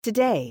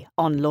Today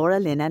on Laura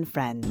Lynn and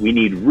Friends. We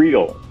need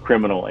real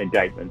criminal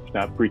indictments,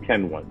 not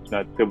pretend ones,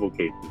 not civil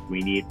cases.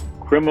 We need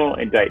criminal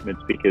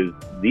indictments because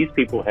these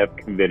people have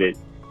committed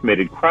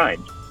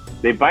crimes.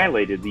 They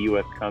violated the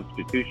U.S.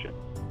 Constitution.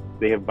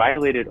 They have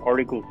violated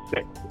Article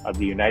 6 of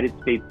the United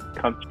States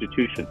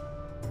Constitution,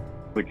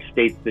 which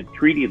states that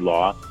treaty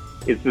law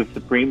is the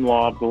supreme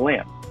law of the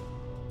land,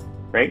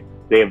 right?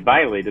 They have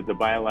violated the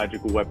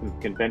Biological Weapons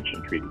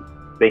Convention Treaty.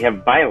 They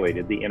have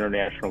violated the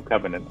International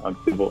Covenant on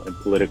Civil and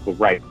Political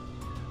Rights.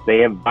 They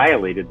have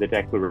violated the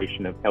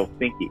Declaration of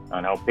Helsinki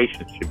on how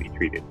patients should be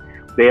treated.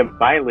 They have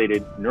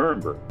violated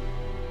Nuremberg.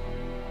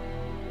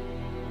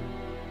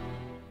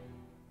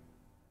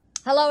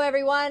 Hello,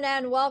 everyone,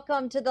 and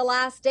welcome to The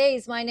Last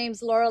Days. My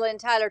name's Laura Lynn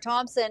Tyler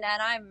Thompson,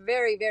 and I'm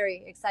very,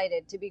 very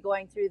excited to be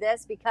going through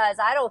this because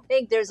I don't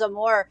think there's a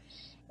more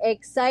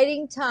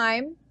exciting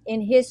time in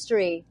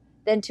history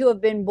than to have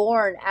been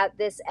born at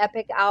this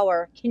epic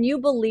hour. Can you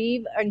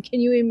believe and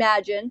can you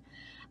imagine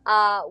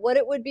what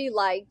it would be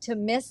like to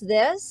miss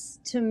this,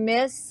 to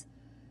miss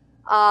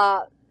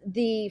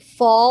the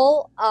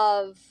fall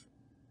of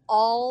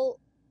all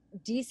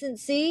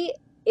decency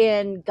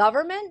in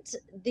government,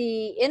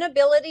 the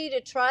inability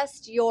to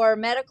trust your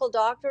medical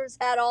doctors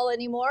at all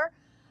anymore,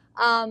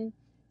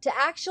 to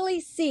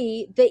actually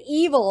see the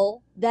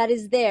evil that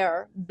is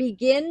there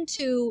begin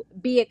to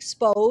be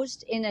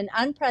exposed in an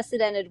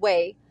unprecedented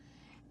way,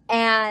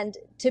 and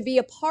to be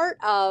a part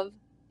of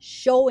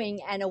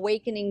showing and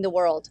awakening the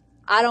world.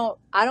 I don't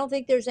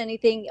think there's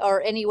anything or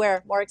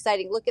anywhere more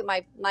exciting. Look at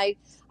my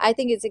I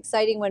think it's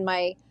exciting when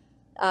my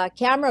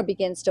camera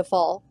begins to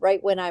fall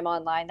right when I'm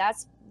online.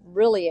 That's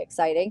really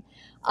exciting.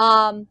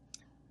 But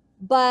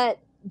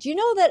do you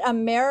know that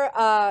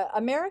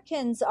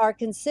Americans are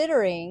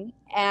considering,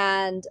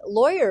 and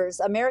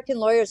American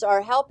lawyers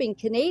are helping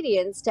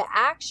Canadians to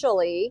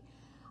actually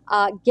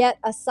get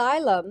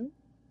asylum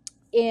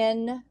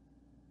in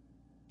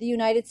the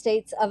United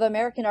States of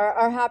America,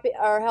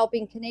 are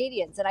helping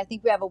Canadians. And I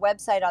think we have a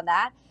website on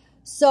that.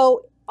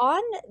 So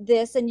on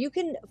this, and you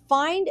can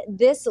find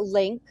this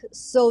link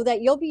so that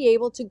you'll be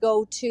able to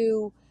go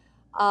to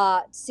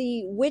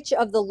see which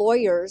of the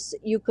lawyers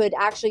you could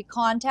actually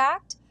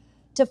contact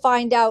to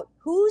find out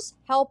who's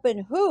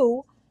helping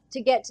who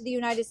to get to the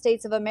United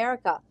States of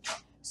America.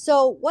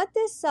 So what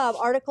this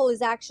article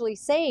is actually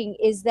saying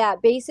is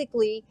that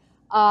basically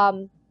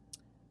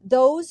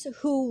those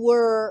who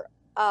were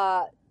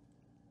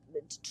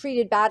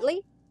treated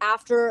badly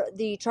after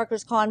the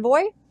truckers'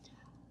 convoy,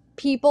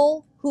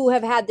 people who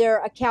have had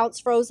their accounts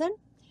frozen,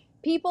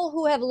 people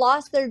who have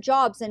lost their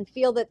jobs and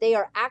feel that they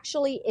are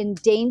actually in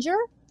danger,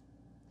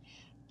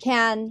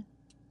 can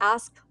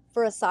ask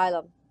for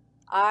asylum.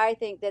 I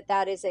think that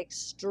that is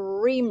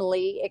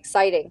extremely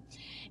exciting.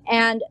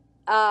 And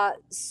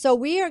so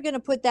we are going to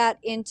put that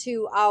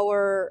into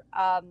our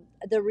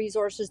the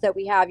resources that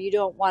we have. You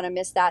don't want to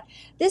miss that.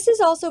 This is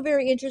also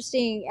very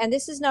interesting, and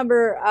this is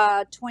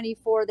number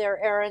 24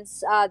 there,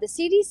 Aaron's. The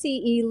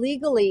CDC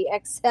illegally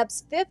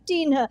accepts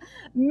 $15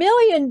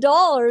 million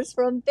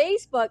from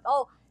Facebook.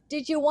 Oh,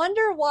 did you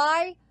wonder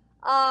why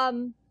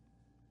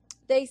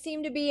they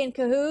seem to be in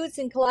cahoots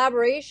and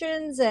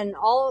collaborations and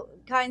all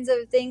kinds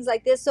of things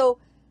like this? So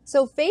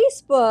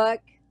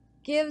Facebook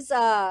gives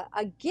a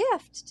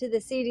gift to the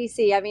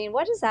CDC. I mean,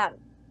 what does that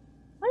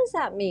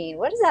mean?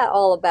 What is that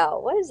all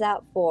about? What is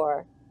that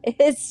for?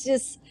 It's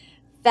just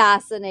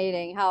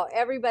fascinating how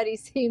everybody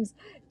seems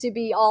to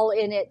be all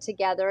in it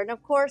together. And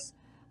of course,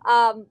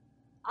 I'm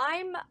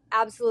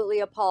absolutely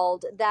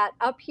appalled that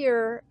up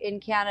here in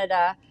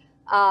Canada,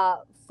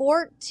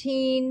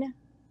 14,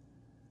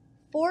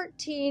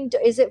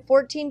 is it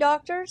 14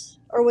 doctors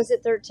or was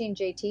it 13,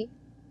 JT?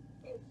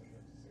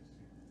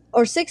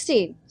 Or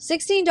 16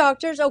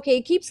 doctors, okay,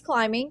 it keeps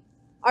climbing,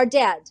 are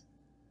dead.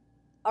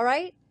 All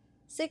right?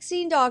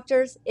 16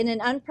 doctors in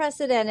an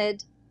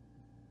unprecedented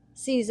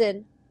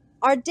season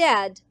are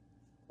dead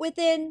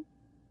within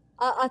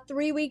a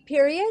 3-week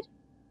period.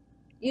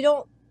 You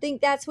don't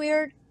think that's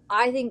weird?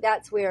 I think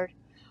that's weird.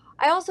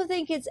 I also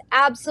think it's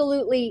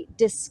absolutely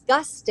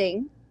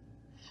disgusting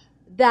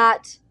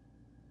that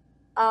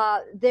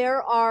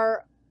there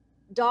are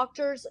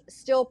doctors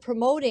still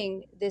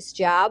promoting this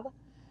jab,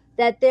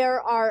 that there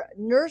are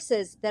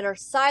nurses that are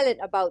silent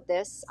about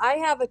this. I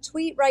have a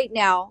tweet right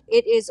now.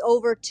 It is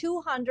over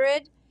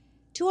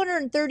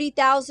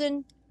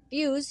 230,000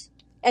 views,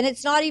 and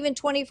it's not even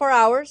 24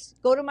 hours.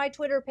 Go to my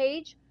Twitter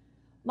page.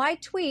 My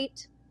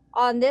tweet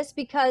on this,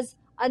 because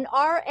an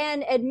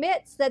RN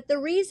admits that the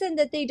reason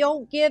that they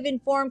don't give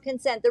informed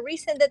consent, the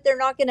reason that they're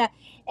not going to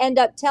end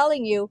up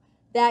telling you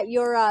that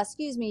you're,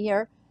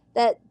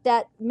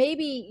 that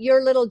maybe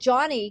your little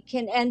Johnny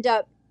can end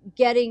up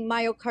getting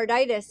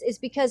myocarditis is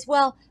because,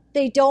 well,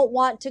 they don't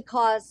want to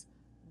cause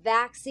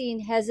vaccine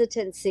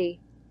hesitancy.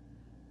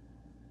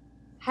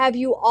 Have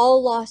you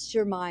all lost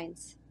your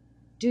minds?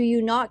 Do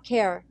you not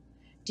care?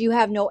 Do you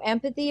have no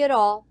empathy at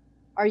all?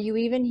 Are you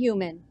even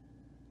human?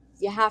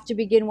 You have to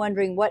begin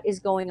wondering what is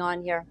going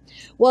on here.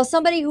 Well,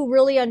 somebody who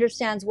really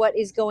understands what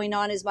is going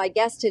on is my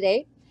guest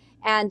today.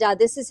 And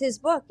this is his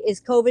book,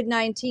 Is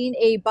COVID-19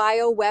 a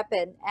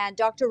Bioweapon? And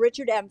Dr.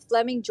 Richard M.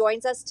 Fleming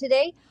joins us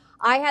today.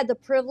 I had the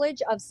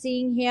privilege of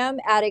seeing him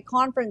at a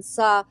conference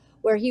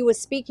where he was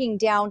speaking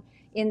down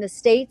in the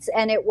States,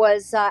 and it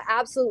was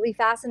absolutely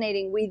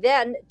fascinating. We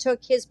then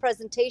took his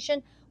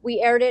presentation, we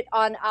aired it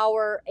on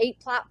our 8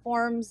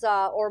 platforms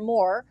or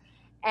more,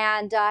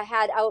 and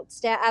had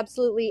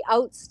absolutely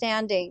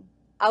outstanding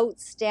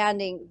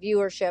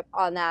viewership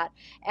on that.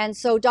 And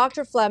so,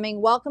 Dr.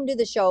 Fleming, welcome to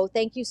the show.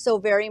 Thank you so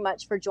very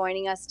much for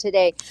joining us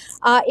today.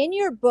 In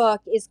your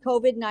book, Is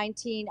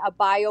COVID-19 a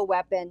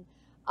Bioweapon?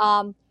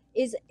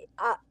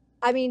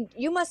 I mean,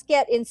 you must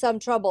get in some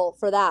trouble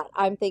for that,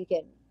 I'm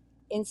thinking.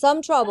 In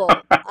some trouble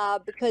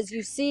because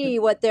you see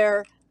what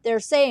they're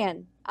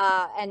saying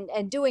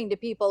and doing to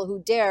people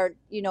who dare,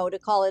 to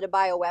call it a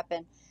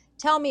bioweapon.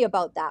 Tell me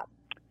about that.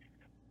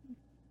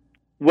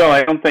 Well,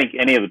 I don't think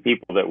any of the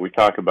people that we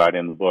talk about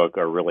in the book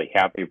are really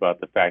happy about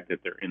the fact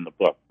that they're in the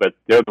book, but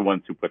they're the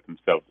ones who put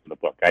themselves in the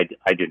book. I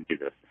didn't do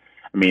this.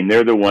 I mean,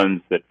 they're the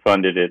ones that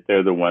funded it.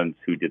 They're the ones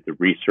who did the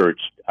research,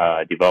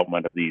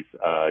 development of these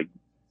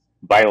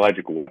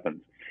biological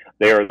weapons.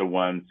 They are the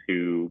ones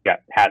who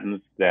got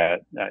patents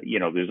that,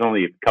 there's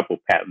only a couple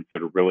patents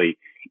that are really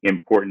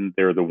important.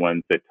 They're the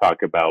ones that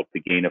talk about the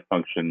gain of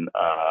function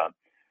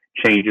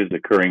changes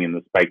occurring in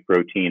the spike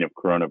protein of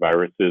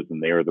coronaviruses,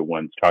 and they are the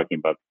ones talking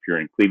about the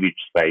purine cleavage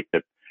site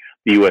that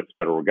the U.S.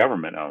 federal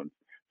government owns.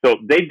 So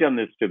they've done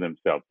this to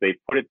themselves. They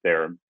put it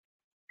there.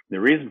 The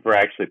reason for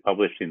actually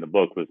publishing the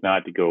book was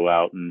not to go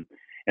out and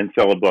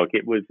sell a book.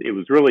 It was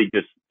really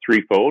just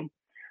threefold.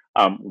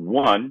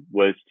 One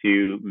was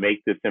to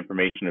make this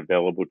information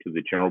available to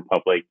the general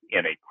public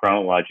in a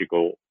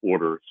chronological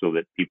order so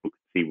that people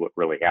could see what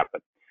really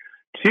happened.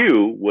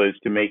 Two was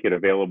to make it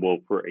available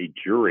for a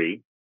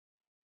jury,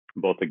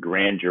 both a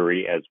grand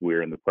jury, as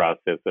we're in the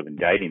process of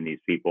indicting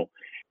these people,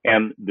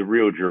 and the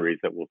real juries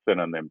that will sit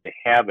on them, to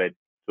have it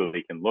so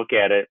they can look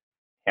at it,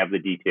 have the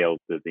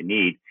details that they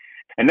need.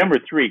 And number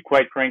three,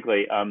 quite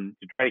frankly, to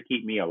try to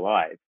keep me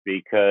alive,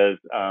 because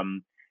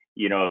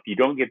if you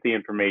don't get the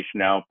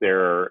information out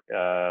there,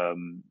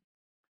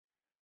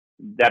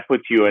 that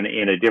puts you in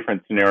a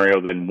different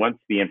scenario than once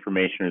the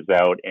information is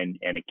out and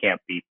it can't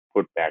be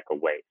put back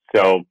away.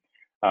 So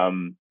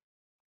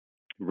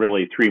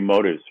really three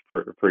motives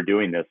for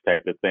doing this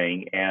type of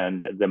thing.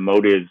 And the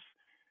motives,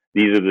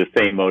 these are the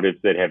same motives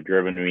that have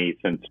driven me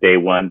since day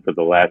one for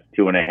the last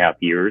 2.5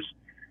 years.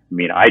 I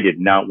mean, I did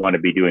not want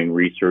to be doing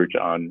research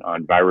on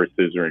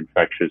viruses or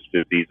infectious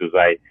diseases.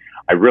 I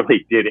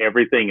really did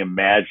everything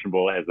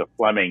imaginable as a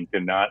Fleming to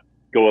not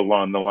go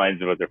along the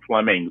lines of other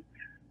Flemings,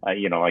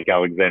 like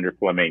Alexander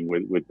Fleming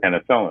with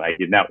penicillin. I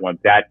did not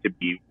want that to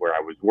be where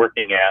I was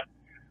working at.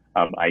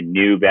 I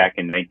knew back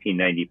in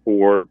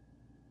 1994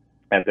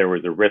 that there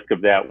was a risk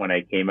of that when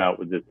I came out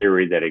with the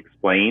theory that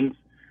explains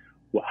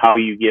how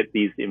you get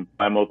these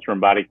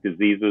inflammothrombotic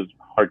diseases,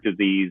 heart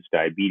disease,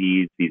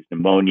 diabetes, these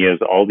pneumonias,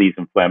 all these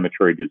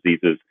inflammatory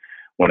diseases.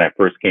 When I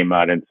first came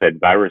out and said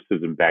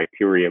viruses and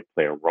bacteria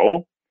play a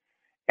role,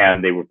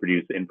 and they will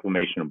produce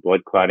inflammation and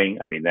blood clotting.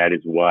 I mean, that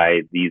is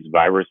why these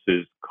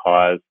viruses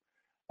cause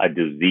a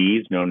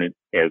disease known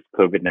as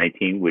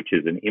COVID-19, which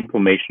is an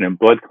inflammation and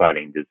blood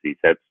clotting disease.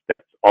 That's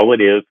all it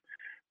is,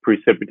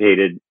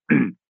 precipitated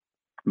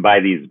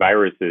by these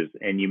viruses.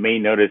 And you may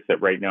notice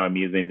that right now I'm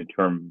using the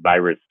term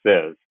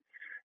viruses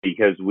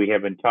because we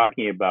have been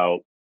talking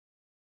about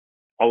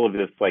all of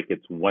this like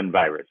it's one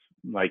virus,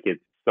 like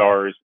it's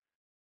SARS,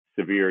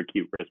 severe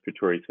acute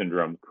respiratory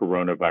syndrome,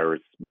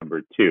 coronavirus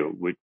number 2,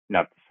 which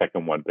not the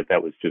second one, but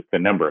that was just the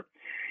number.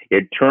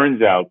 It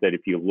turns out that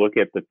if you look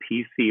at the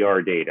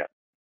PCR data,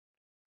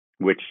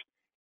 which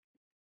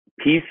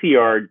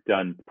PCR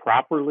done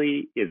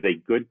properly is a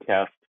good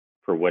test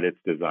for what it's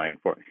designed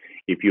for.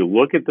 If you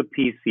look at the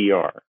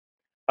PCR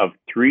of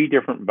 3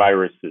 different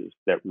viruses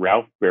that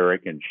Ralph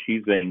Baric and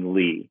Shizheng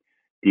Li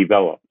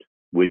developed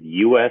with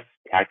U.S.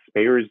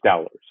 taxpayers'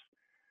 dollars,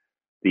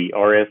 the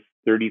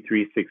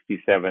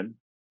RS-3367,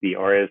 the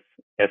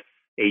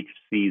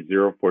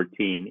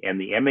RS-SHC014, and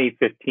the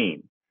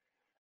MA15,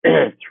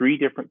 3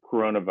 different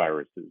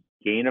coronaviruses,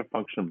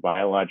 gain-of-function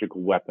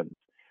biological weapons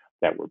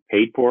that were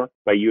paid for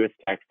by U.S.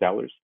 tax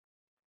dollars,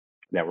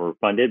 that were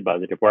funded by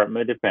the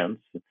Department of Defense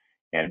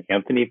and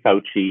Anthony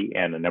Fauci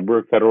and a number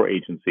of federal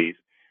agencies,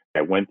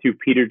 that went through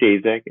Peter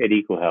Daszak at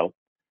EcoHealth,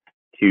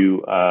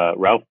 to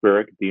Ralph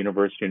Baric at the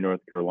University of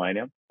North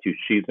Carolina, to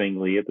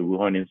Shizheng Li at the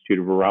Wuhan Institute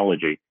of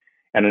Virology,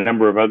 and a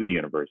number of other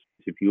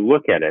universities. If you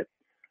look at it,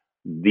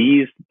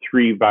 these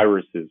 3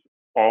 viruses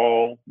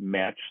all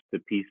match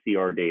the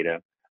PCR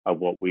data of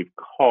what we've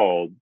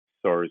called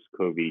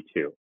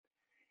SARS-CoV-2.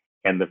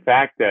 And the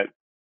fact that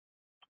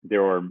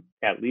there are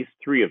at least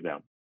 3 of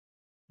them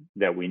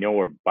that we know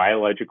are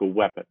biological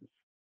weapons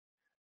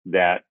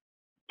that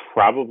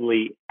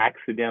probably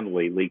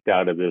accidentally leaked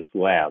out of this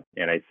lab.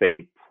 And I say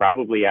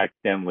probably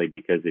accidentally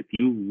because if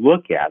you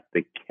look at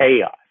the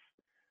chaos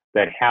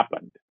that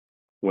happened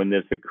when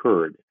this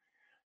occurred,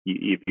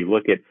 if you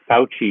look at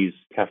Fauci's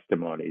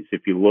testimonies,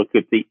 if you look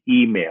at the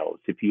emails,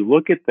 if you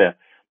look at the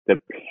the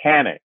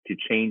panic to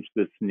change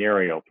the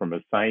scenario from a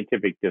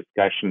scientific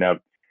discussion of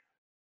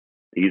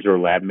these are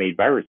lab-made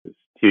viruses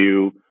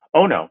to,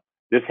 oh no,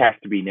 this has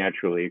to be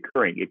naturally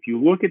occurring. If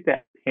you look at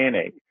that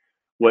panic,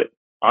 what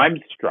I'm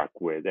struck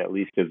with, at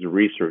least as a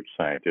research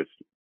scientist,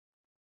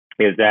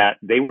 is that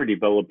they were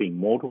developing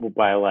multiple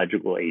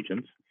biological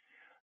agents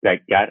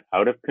that got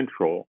out of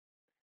control,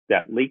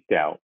 that leaked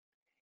out,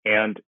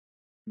 and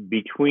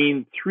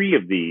between three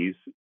of these,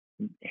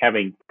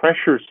 having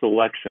pressure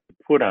selection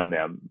put on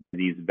them,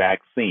 these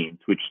vaccines,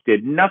 which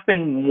did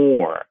nothing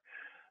more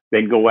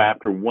than go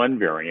after one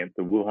variant,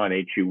 the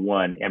Wuhan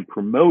HU1, and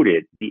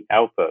promoted the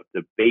alpha,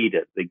 the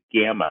beta, the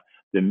gamma,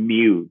 the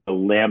mu, the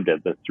lambda,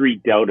 the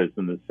 3 deltas,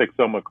 and the 6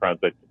 omicrons,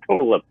 a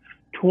total of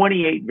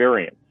 28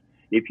 variants.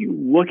 If you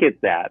look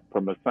at that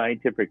from a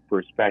scientific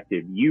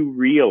perspective, you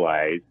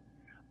realize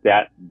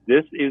that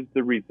this is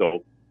the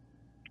result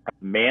of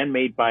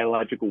man-made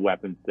biological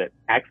weapons that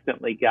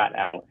accidentally got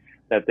out,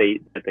 that they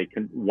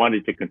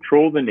wanted to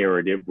control the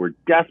narrative, were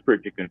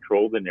desperate to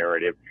control the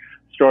narrative,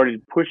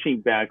 started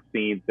pushing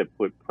vaccines that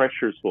put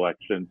pressure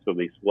selection, so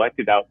they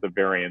selected out the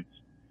variants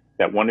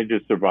that wanted to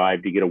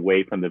survive to get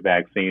away from the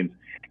vaccines,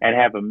 and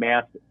have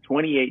amassed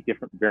 28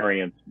 different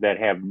variants that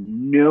have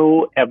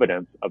no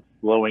evidence of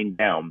slowing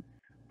down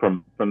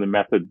from the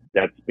method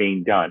that's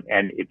being done.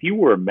 And if you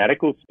were a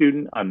medical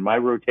student on my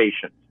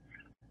rotations,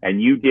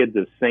 and you did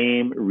the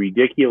same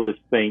ridiculous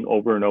thing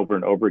over and over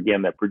and over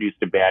again that produced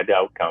a bad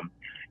outcome,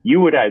 you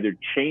would either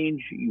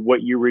change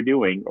what you were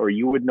doing or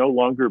you would no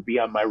longer be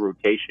on my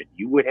rotation.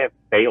 You would have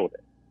failed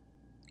it.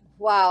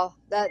 Wow,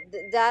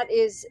 that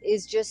is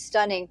just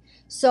stunning.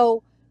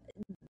 So,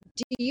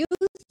 do you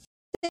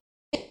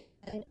think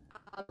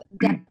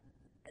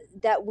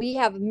that we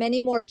have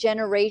many more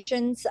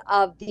generations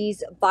of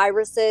these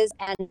viruses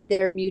and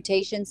their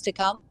mutations to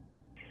come?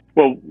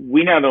 Well,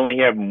 we not only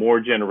have more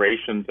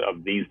generations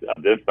of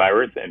this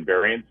virus and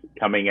variants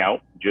coming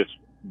out just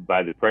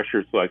by the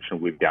pressure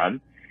selection we've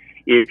done.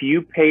 If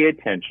you pay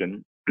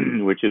attention,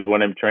 which is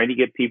what I'm trying to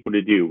get people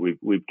to do,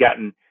 we've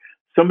gotten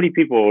so many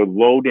people are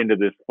lulled into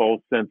this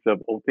false sense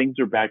of, oh, things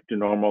are back to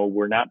normal.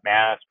 We're not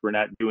masked. We're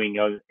not doing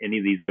any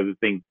of these other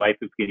things. Life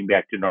is getting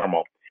back to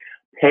normal.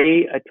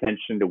 Pay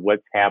attention to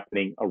what's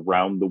happening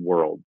around the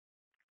world.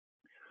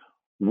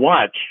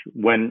 Watch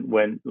when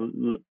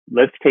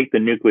let's take the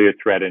nuclear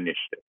threat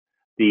initiative,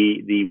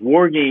 the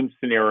war game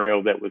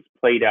scenario that was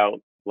played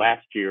out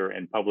last year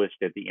and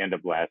published at the end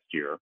of last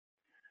year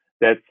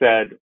that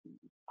said,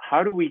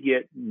 how do we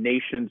get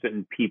nations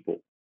and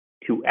people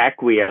to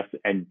acquiesce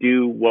and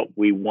do what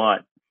we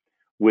want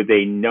with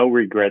a no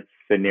regrets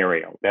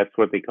scenario? That's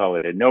what they call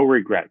it, a no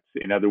regrets.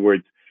 In other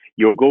words,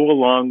 you'll go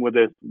along with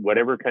this,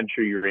 whatever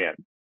country you're in.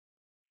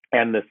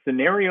 And the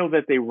scenario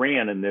that they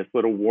ran in this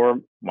little war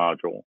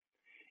module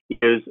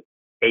is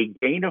a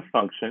gain of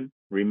function,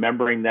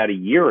 remembering that a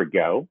year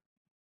ago,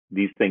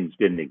 these things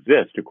didn't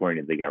exist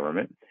according to the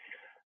government,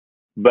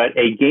 but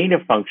a gain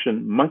of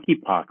function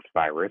monkeypox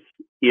virus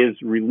is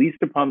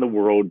released upon the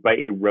world by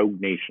a rogue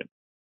nation,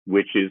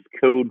 which is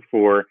code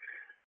for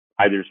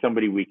either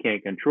somebody we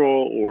can't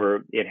control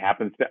or it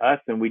happens to us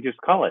and we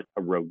just call it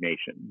a rogue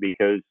nation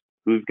because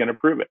who's going to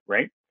prove it,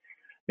 right?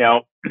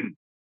 Now,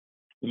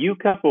 you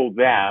couple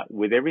that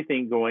with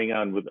everything going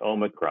on with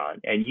Omicron,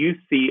 and you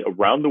see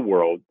around the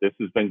world, this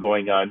has been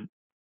going on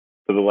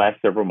for the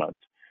last several months,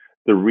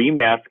 the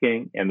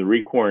remasking and the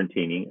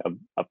re-quarantining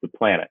of the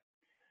planet.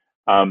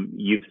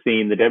 You've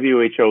seen the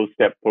WHO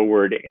step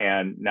forward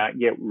and not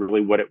get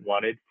really what it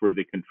wanted for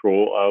the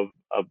control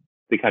of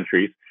the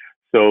countries.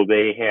 So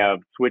they have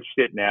switched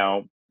it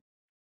now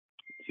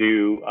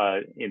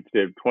to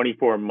instead of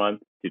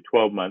 24-month to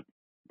 12-month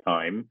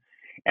time,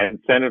 and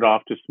send it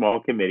off to small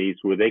committees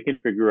where they can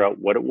figure out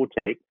what it will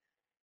take,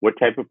 what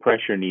type of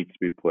pressure needs to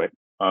be put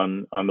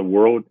on the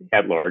world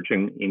at large,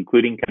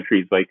 including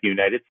countries like the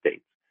United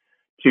States,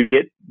 to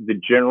get the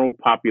general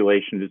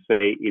population to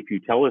say, if you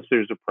tell us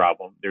there's a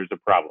problem, there's a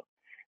problem.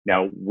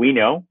 Now, we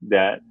know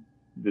that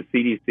the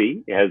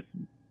CDC has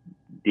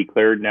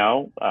declared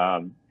now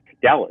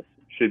Dallas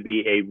should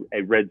be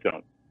a red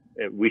zone.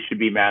 We should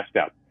be masked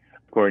up,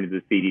 according to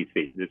the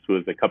CDC. This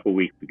was a couple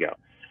weeks ago.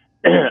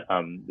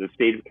 The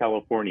state of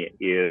California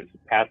is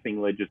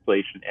passing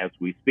legislation as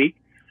we speak,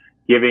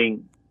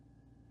 giving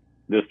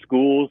the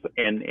schools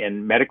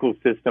and medical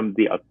system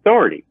the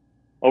authority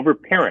over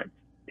parents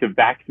to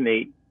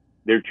vaccinate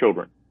their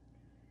children.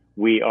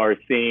 We are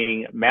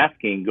seeing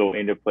masking go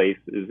into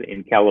places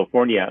in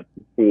California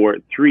for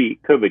 3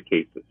 COVID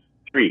cases.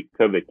 3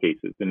 COVID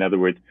cases. In other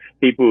words,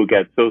 people who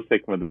got so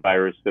sick from the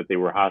virus that they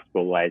were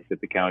hospitalized at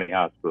the county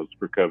hospitals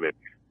for COVID.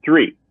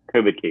 3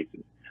 COVID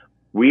cases.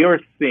 We are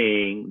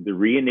seeing the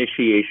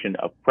reinitiation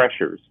of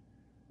pressures.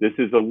 This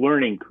is a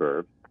learning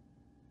curve,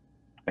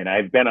 and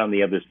I've been on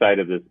the other side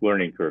of this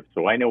learning curve,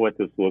 so I know what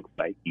this looks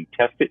like. You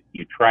test it,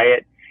 you try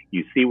it,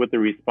 you see what the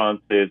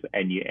response is,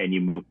 and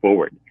you move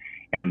forward.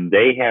 And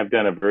they have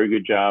done a very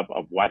good job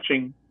of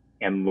watching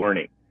and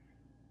learning.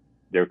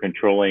 They're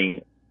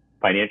controlling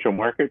financial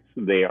markets.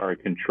 They are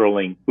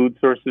controlling food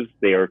sources.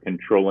 They are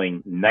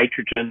controlling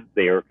nitrogen.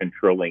 They are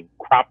controlling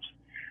crops.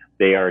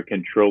 They are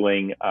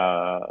controlling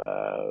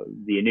the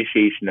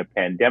initiation of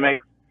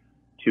pandemics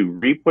to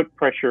re-put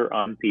pressure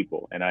on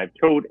people. And I've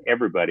told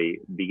everybody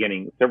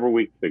beginning several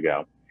weeks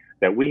ago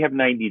that we have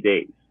 90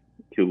 days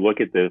to look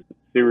at this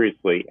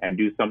seriously and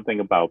do something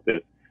about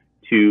this,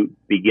 to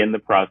begin the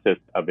process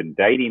of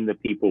indicting the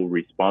people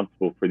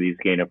responsible for these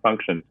gain of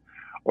functions,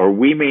 or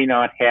we may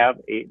not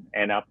have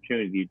an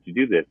opportunity to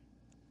do this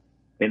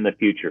in the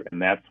future.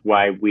 And that's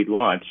why we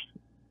launched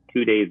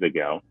 2 days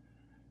ago,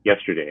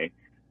 yesterday,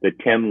 the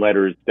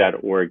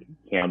 10letters.org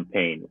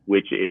campaign,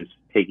 which is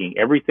taking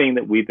everything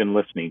that we've been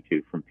listening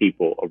to from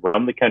people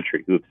around the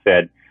country who have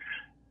said,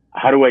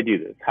 how do I do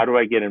this? How do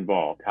I get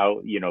involved?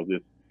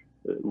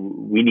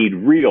 We need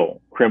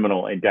real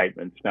criminal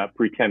indictments, not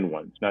pretend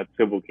ones, not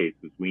civil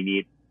cases. We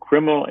need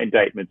criminal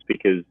indictments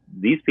because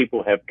these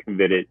people have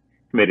committed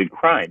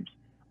crimes.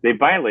 They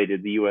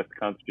violated the U.S.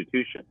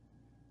 Constitution.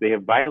 They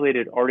have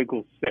violated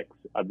Article 6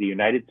 of the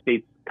United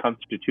States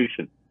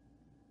Constitution,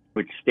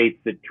 which states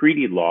that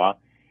treaty law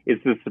is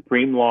the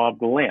supreme law of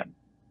the land,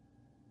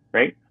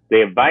 right? They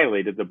have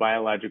violated the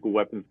Biological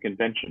Weapons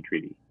Convention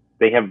Treaty.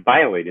 They have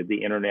violated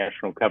the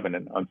International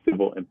Covenant on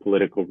Civil and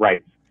Political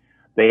Rights.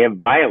 They have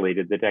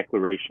violated the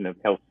Declaration of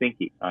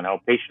Helsinki on how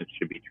patients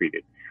should be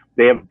treated.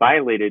 They have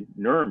violated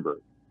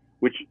Nuremberg,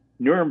 which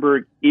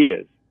Nuremberg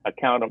is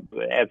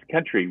accountable. As a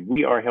country,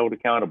 we are held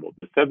accountable.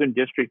 The Southern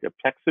District of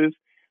Texas,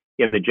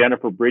 in the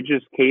Jennifer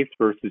Bridges case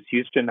versus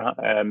Houston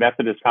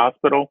Methodist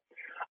Hospital,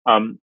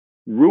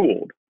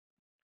 ruled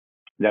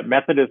that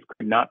Methodists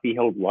could not be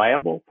held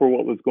liable for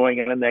what was going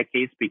on in that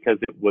case because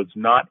it was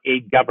not a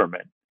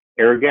government.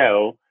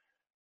 Ergo,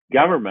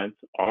 governments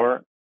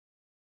are,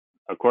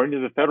 according to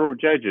the federal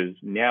judges,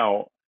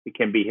 now it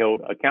can be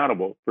held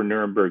accountable for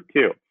Nuremberg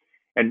too.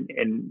 And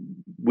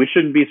we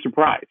shouldn't be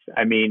surprised.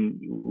 I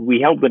mean, we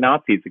held the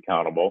Nazis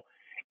accountable.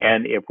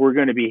 And if we're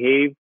going to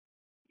behave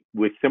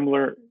with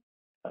similar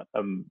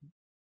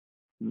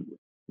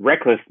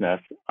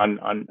recklessness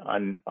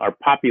on our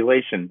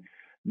population,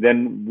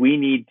 then we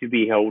need to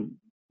be held,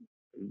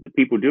 the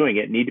people doing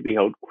it need to be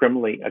held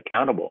criminally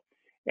accountable.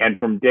 And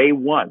from day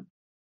one,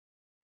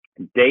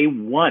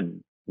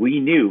 we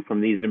knew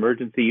from these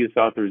emergency use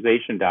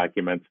authorization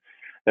documents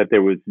that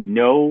there was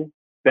no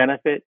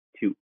benefit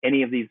to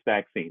any of these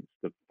vaccines.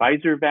 The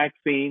Pfizer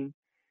vaccine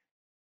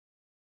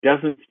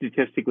doesn't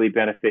statistically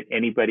benefit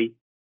anybody.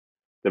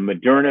 The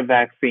Moderna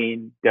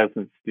vaccine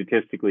doesn't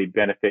statistically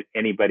benefit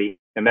anybody.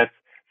 And that's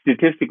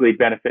statistically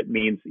benefit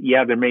means,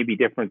 yeah, there may be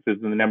differences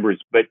in the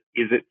numbers, but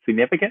is it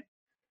significant?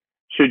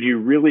 Should you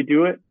really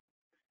do it?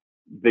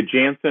 The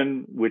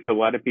Janssen, which a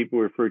lot of people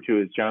refer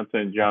to as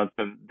Johnson &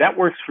 Johnson, that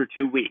works for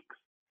 2 weeks.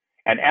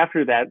 And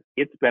after that,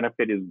 its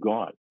benefit is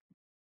gone.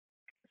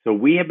 So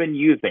we have been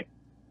using,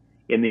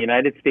 in the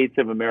United States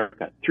of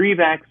America, 3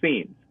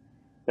 vaccines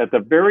that the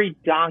very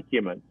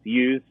documents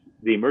used,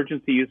 the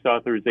emergency use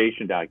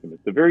authorization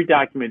documents, the very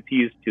documents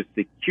used to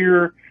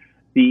secure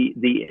the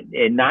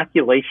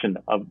inoculation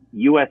of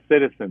U.S.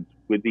 citizens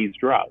with these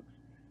drugs,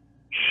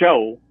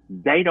 show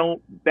they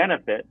don't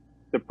benefit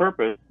the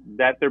purpose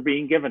that they're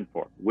being given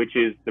for, which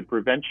is the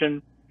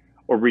prevention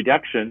or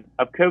reduction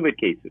of COVID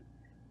cases.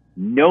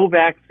 No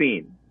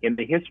vaccine in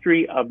the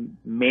history of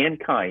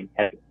mankind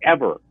has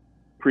ever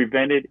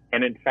prevented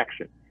an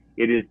infection.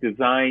 It is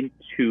designed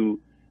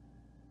to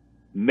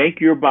make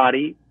your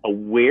body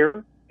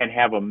aware and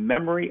have a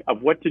memory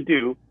of what to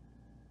do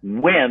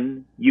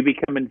when you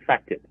become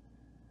infected.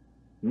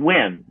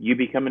 When you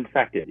become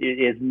infected.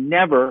 It has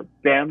never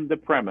been the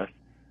premise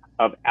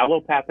of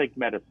allopathic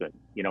medicine,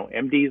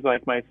 MDs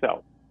like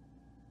myself,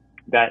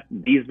 that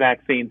these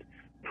vaccines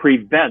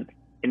prevent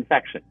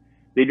infection.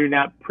 They do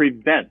not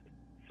prevent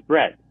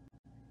spread.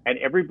 And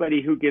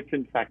everybody who gets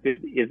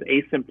infected is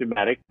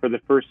asymptomatic for the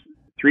first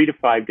 3 to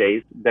 5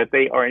 days that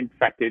they are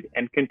infected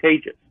and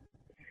contagious.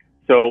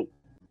 So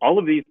all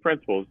of these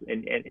principles,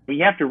 and we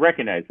have to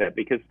recognize that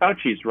because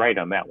Fauci's right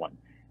on that one.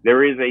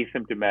 There is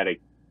asymptomatic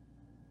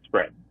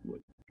spread.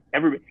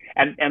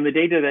 And the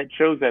data that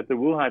shows that, the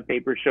Wuhan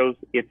paper shows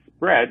it's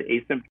spread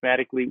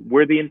asymptomatically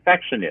where the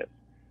infection is,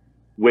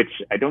 which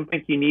I don't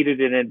think you needed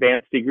an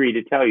advanced degree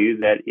to tell you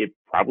that it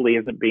probably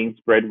isn't being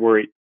spread where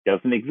it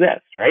doesn't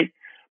exist, right?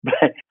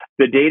 But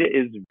the data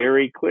is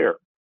very clear.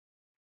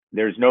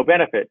 There's no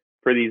benefit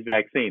for these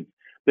vaccines.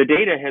 The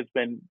data has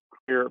been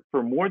clear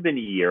for more than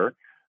a year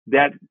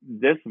that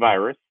this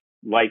virus,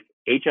 like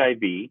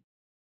HIV,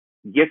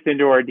 gets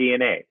into our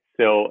DNA.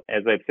 So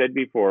as I've said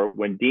before,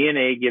 when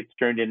DNA gets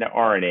turned into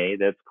RNA,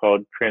 that's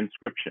called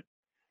transcription.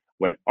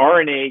 When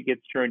RNA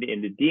gets turned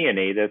into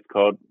DNA, that's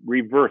called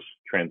reverse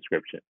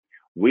transcription.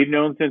 We've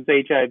known since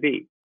HIV.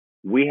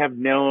 We have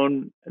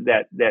known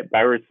that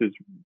viruses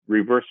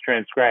reverse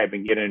transcribe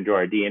and get into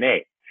our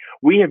DNA.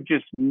 We have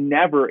just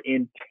never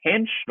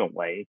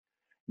intentionally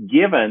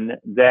given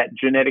that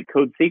genetic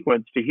code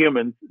sequence to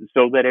humans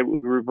so that it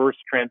would reverse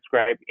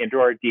transcribe into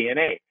our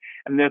DNA.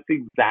 And that's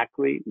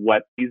exactly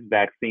what these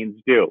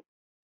vaccines do.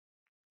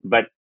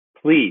 But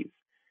please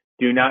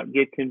Do not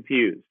get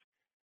confused.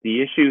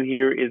 The issue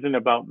here isn't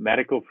about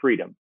medical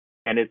freedom,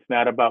 and it's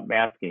not about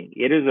masking.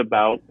 It is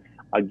about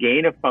a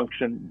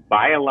gain-of-function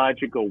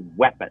biological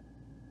weapon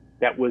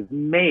that was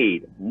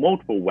made,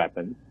 multiple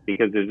weapons,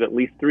 because there's at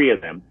least 3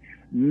 of them,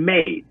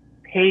 made,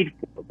 paid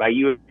for by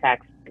U.S.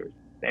 taxpayers,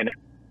 and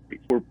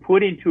were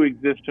put into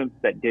existence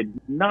that did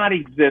not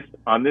exist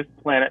on this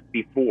planet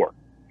before.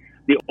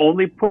 The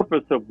only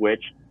purpose of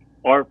which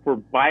are for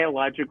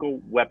biological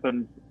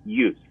weapons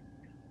use.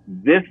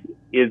 This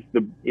is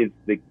the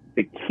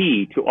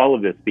key to all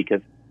of this,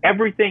 because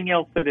everything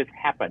else that has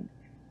happened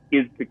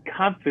is the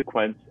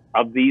consequence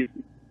of these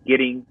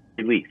getting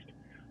released.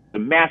 The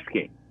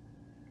masking,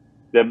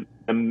 the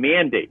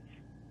mandates,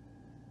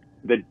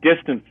 the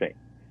distancing,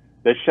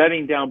 the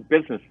shutting down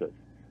businesses,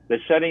 the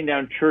shutting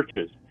down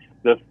churches,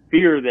 the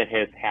fear that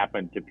has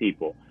happened to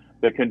people,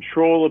 the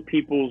control of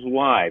people's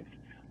lives,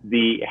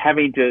 the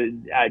having to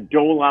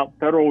dole out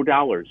federal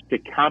dollars to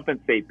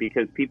compensate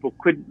because people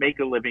couldn't make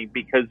a living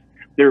because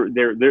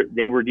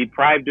they were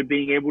deprived of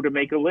being able to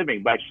make a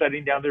living by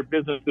shutting down their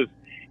businesses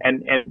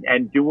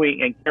and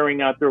doing and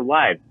carrying out their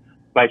lives,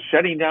 by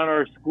shutting down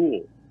our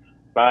schools,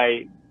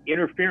 by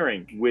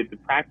interfering with the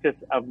practice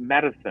of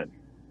medicine,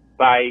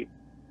 by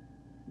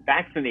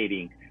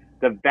vaccinating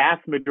the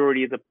vast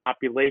majority of the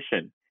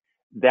population.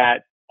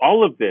 That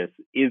all of this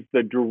is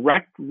the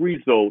direct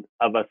result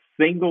of a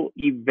single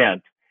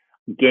event,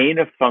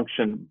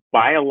 gain-of-function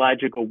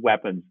biological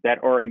weapons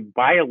that are in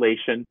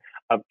violation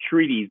of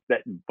treaties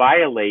that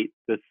violate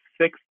the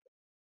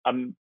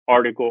 6th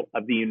article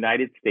of the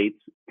United States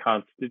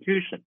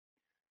Constitution.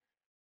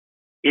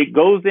 It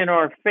goes in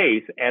our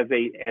face as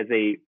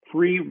a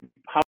free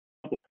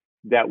republic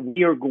that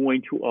we are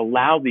going to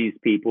allow these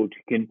people to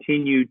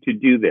continue to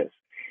do this.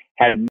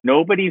 Had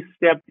nobody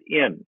stepped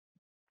in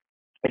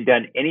and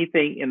done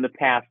anything in the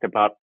past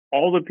about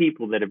all the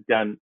people that have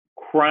done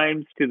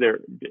crimes to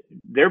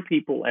their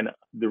people and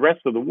the rest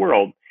of the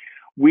world,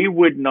 we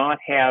would not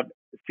have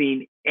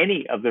seen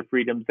any of the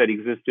freedoms that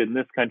existed in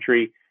this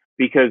country,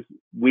 because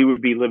we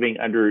would be living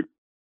under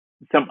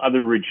some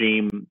other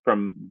regime,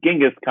 from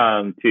Genghis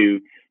Khan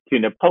to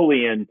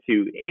Napoleon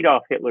to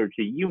Adolf Hitler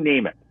to you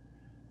name it.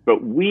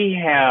 But we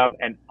have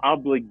an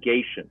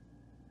obligation,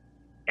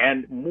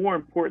 and more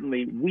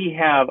importantly, we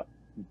have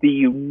the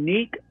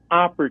unique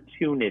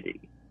opportunity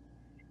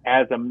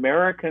as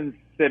American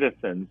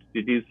citizens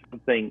to do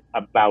something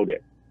about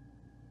it.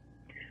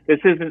 This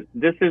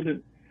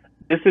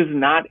is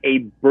not a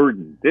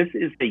burden. This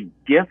is a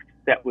gift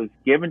that was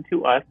given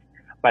to us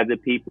by the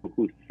people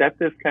who set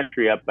this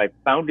country up,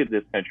 founded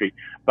this country,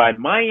 by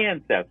my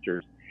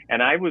ancestors.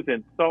 And I was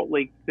in Salt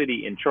Lake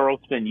City in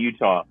Charleston,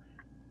 Utah,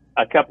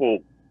 a couple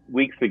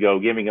weeks ago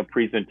giving a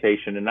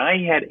presentation, and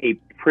I had the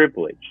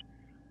privilege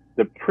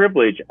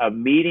of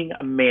meeting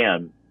a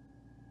man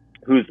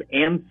whose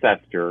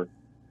ancestor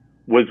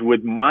was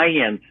with my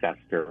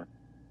ancestor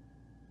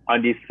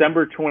on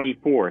December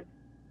 24th,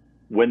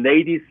 when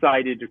they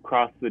decided to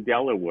cross the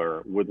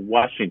Delaware with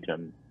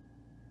Washington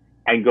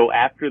and go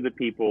after the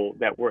people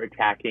that were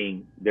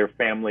attacking their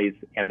families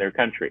and their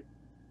country.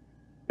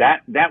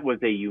 That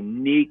was a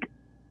unique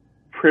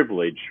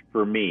privilege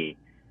for me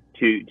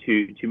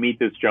to meet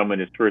this gentleman.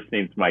 His first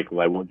name's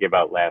Michael. I won't give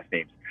out last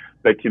names,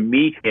 but to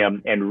meet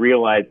him and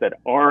realize that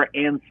our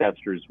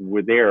ancestors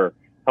were there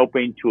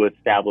helping to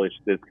establish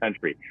this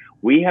country.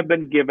 We have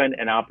been given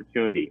an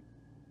opportunity.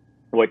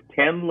 What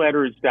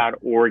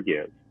 10letters.org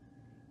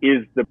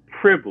is the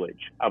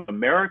privilege of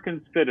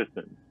American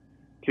citizens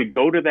to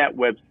go to that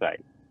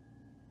website,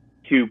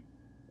 to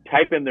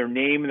type in their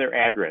name and their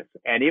address,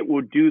 and it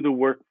will do the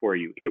work for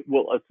you.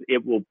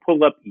 It will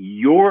pull up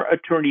your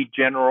attorney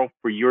general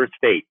for your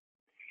state.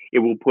 It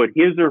will put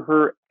his or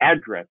her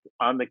address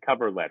on the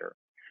cover letter.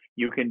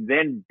 You can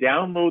then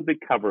download the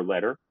cover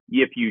letter.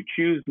 If you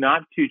choose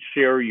not to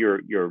share your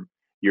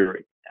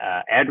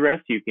address,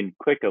 you can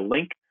click a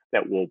link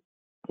that will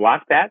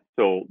block that,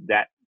 so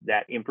that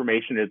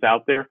information is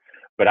out there.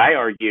 But I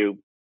argue,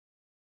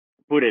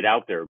 put it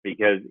out there,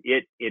 because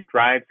it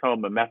drives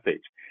home a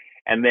message.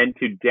 And then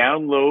to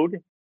download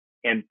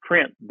and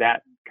print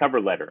that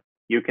cover letter,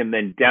 you can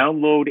then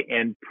download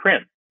and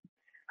print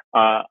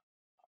a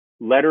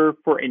letter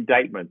for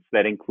indictments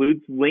that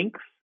includes links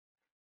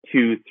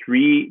to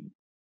 3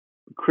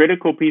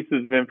 critical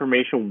pieces of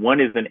information. One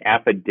is an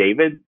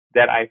affidavit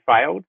that I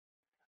filed,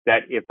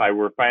 that if I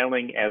were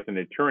filing as an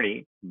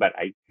attorney, but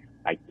I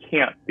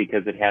can't,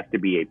 because it has to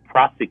be a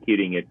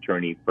prosecuting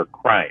attorney for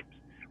crimes.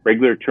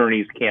 Regular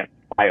attorneys can't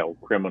file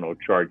criminal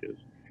charges.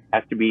 It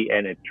has to be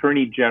an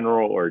attorney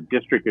general or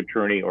district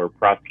attorney or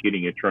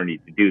prosecuting attorney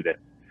to do this.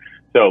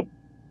 So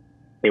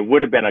it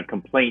would have been a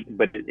complaint,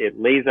 but it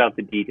lays out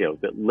the details.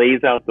 It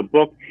lays out the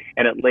book,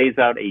 and it lays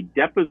out a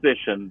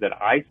deposition that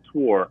I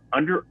swore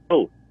under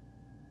oath,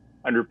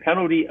 under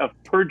penalty of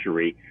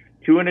perjury,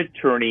 to an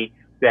attorney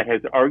that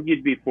has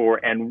argued before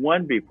and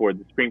won before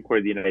the Supreme Court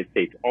of the United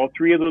States. All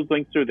 3 of those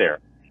links are there.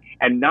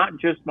 And not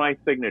just my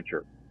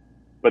signature,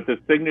 but the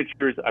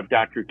signatures of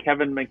Dr.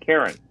 Kevin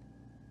McCarran,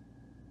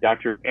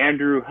 Dr.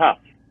 Andrew Huff,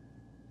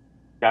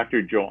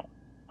 Dr.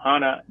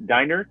 Hannah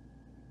Deinert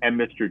and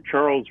Mr.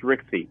 Charles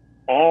Rixey,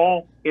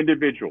 all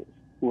individuals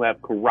who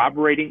have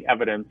corroborating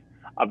evidence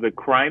of the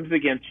crimes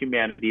against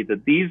humanity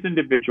that these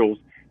individuals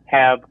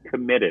have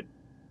committed.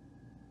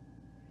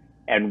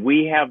 And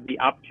we have the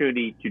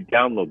opportunity to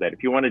download that.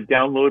 If you want to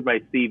download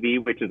my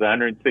CV, which is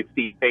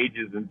 116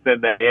 pages, and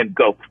send that in,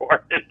 go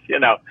for it,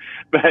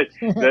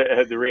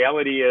 But the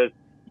reality is,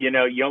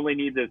 you only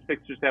need the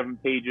 6 or 7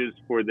 pages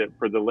for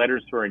the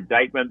letters for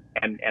indictment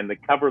and the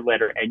cover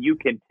letter, and you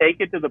can take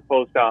it to the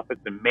post office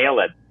and mail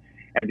it.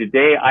 And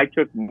today I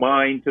took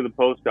mine to the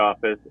post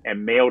office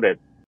and mailed it.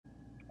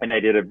 And I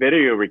did a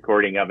video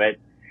recording of it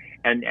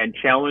and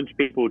challenged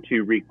people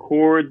to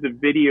record the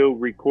video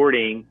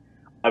recording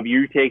of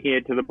you taking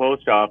it to the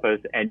post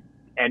office and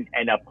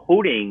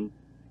upholding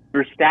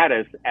your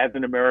status as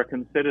an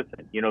American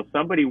citizen.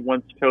 Somebody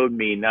once told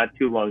me not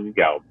too long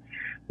ago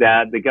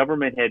that the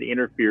government had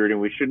interfered and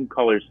we shouldn't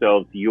call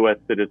ourselves U.S.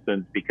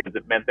 citizens because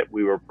it meant that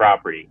we were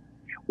property.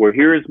 Well,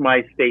 here's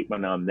my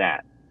statement on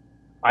that.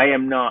 I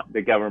am not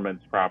the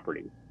government's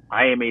property.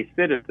 I am a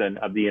citizen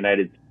of the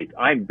United States.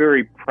 I'm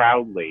very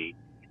proudly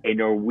a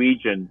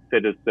Norwegian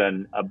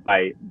citizen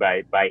by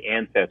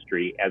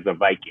ancestry as a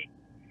Viking.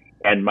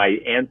 And my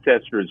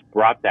ancestors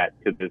brought that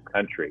to this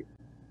country.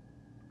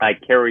 I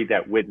carry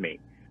that with me.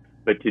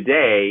 But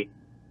today,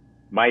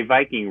 my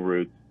Viking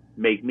roots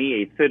make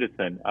me a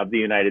citizen of the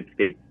United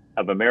States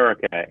of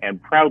America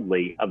and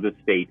proudly of the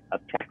state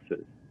of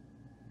Texas.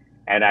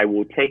 And I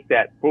will take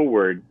that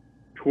forward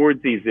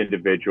towards these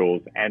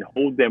individuals and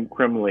hold them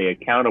criminally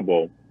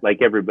accountable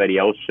like everybody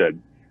else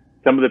should.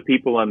 Some of the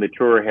people on the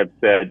tour have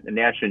said,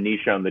 Nash and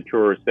Nisha on the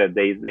tour said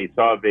they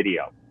saw a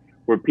video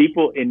where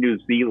people in New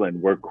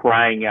Zealand were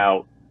crying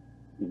out,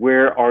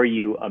 "Where are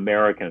you,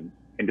 Americans?"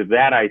 And to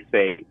that I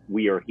say,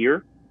 we are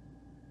here.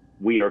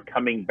 We are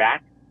coming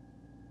back.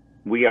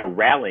 We are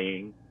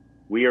rallying.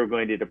 We are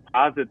going to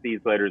deposit these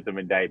letters of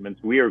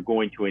indictments. We are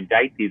going to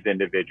indict these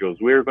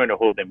individuals. We are going to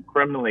hold them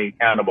criminally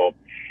accountable.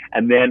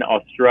 And then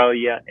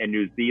Australia and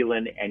New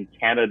Zealand and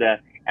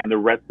Canada and the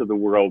rest of the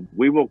world,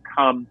 we will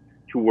come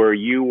to where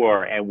you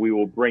are and we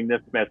will bring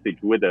this message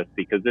with us,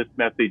 because this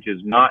message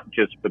is not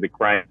just for the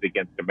crimes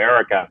against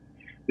America.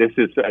 This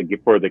is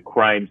for the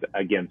crimes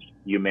against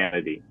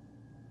humanity.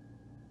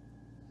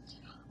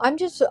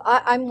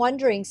 I'm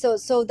wondering,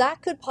 so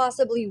that could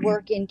possibly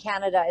work in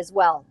Canada as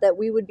well, that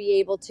we would be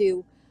able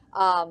to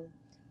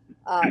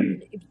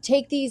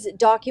take these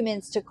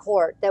documents to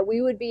court, that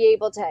we would be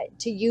able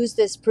to use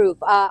this proof.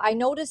 I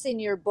notice in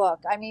your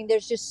book, I mean,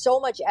 there's just so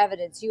much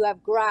evidence. You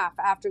have graph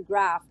after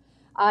graph.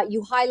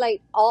 You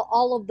highlight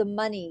all of the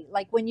money.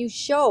 Like when you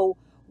show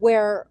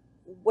where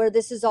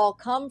this has all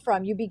come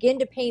from, you begin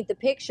to paint the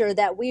picture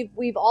that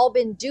we've all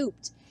been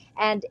duped.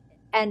 And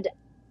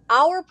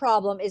our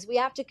problem is we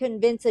have to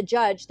convince a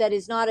judge that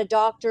is not a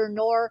doctor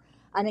nor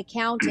an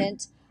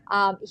accountant.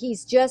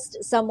 He's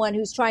just someone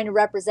who's trying to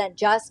represent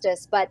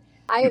justice. But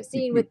I have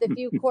seen with the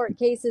few court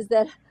cases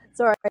that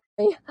have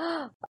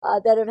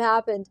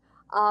happened,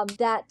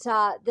 that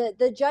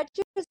the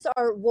judges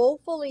are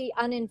woefully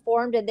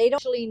uninformed, and they don't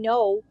actually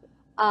know,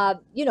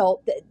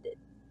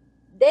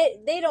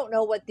 they don't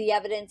know what the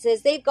evidence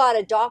is. They've got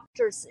a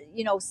doctor,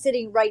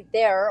 sitting right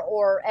there,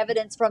 or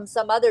evidence from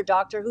some other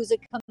doctor who's a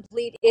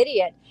complete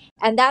idiot.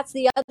 And that's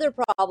the other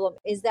problem,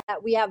 is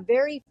that we have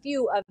very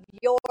few of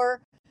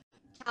your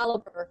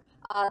caliber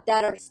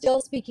that are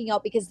still speaking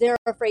out because they're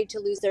afraid to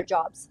lose their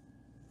jobs.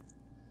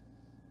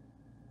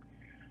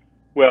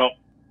 Well,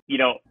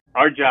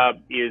 our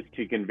job is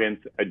to convince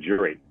a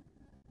jury,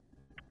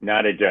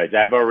 not a judge.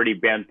 I've already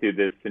been through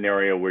this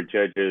scenario where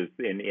judges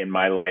in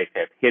my life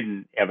have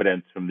hidden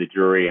evidence from the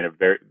jury and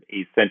have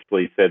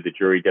essentially said the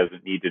jury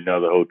doesn't need to know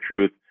the whole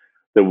truth.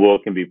 The wool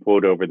can be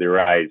pulled over their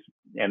eyes.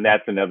 And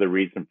that's another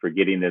reason for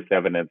getting this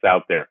evidence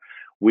out there.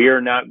 We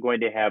are not going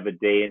to have a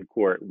day in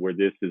court where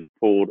this is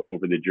pulled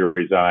over the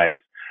jury's eyes.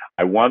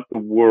 I want the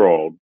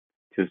world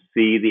to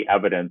see the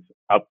evidence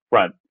up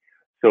front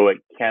so it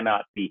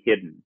cannot be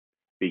hidden,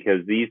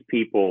 because these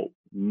people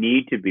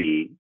need to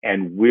be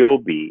and will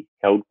be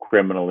held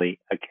criminally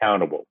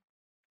accountable.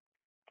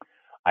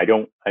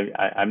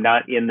 I'm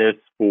not in this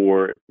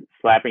for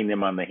slapping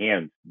them on the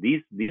hands.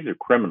 These are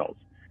criminals.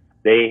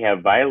 They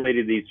have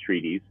violated these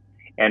treaties,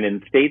 and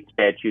in state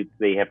statutes,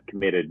 they have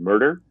committed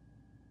murder,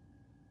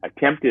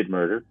 attempted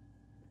murder,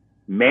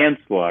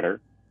 manslaughter,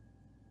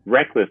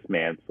 reckless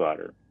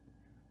manslaughter.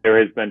 There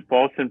has been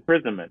false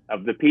imprisonment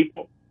of the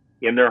people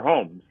in their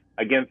homes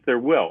against their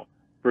will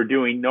for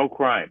doing no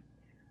crime.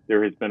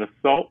 There has been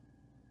assault,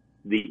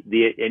 the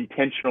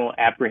intentional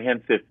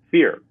apprehensive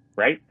fear,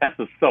 right? That's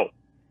assault.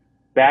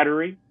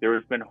 Battery, there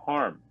has been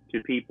harm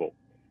to people.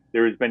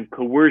 There has been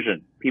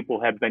coercion.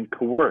 People have been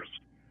coerced.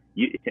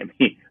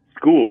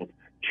 Schools,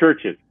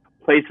 churches,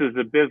 places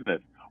of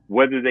business,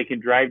 whether they can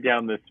drive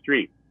down the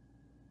street.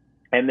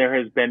 And there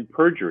has been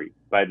perjury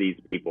by these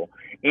people.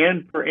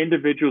 And for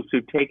individuals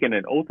who've taken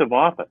an oath of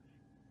office,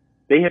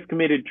 they have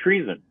committed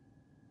treason.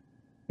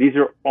 These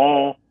are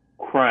all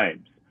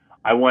crimes.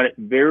 I want it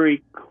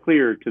very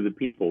clear to the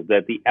people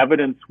that the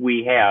evidence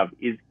we have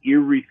is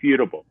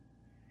irrefutable.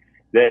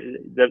 That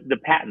the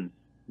patents,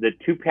 the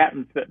two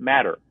patents that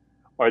matter,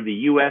 are the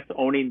U.S.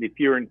 owning the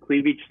furin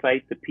cleavage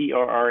site, the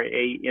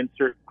PRRA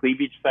insert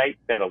cleavage site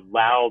that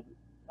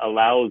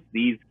allows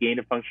these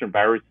gain-of-function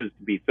viruses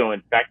to be so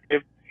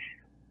infective,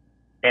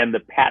 and the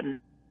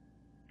patent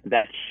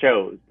that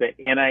shows that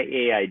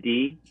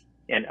NIAID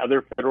and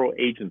other federal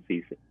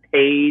agencies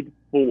paid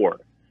for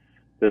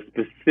the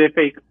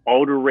specific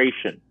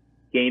alteration,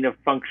 gain of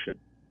function,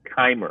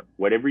 chimer,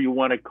 whatever you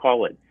want to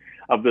call it,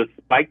 of the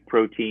spike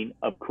protein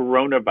of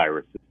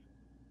coronaviruses.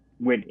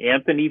 When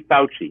Anthony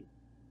Fauci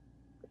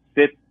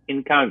sits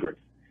in Congress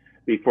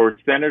before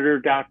Senator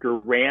Dr.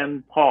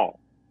 Rand Paul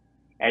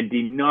and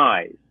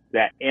denies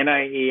that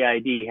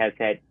NIAID has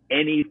had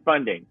any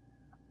funding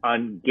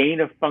on gain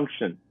of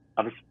function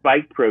of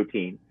spike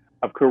protein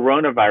of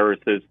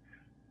coronaviruses,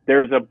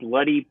 there's a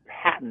bloody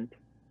patent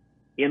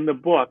in the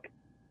book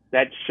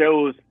that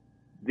shows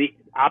the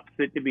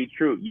opposite to be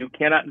true. You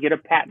cannot get a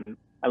patent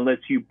unless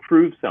you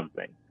prove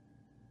something.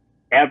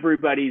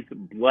 Everybody's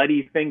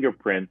bloody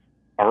fingerprints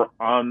are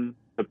on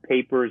the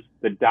papers,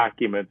 the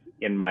documents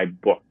in my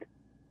book.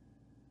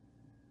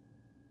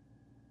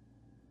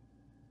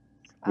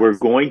 We're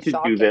going to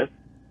do this.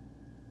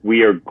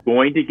 We are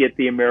going to get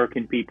the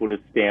American people to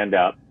stand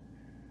up.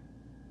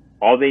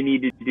 All they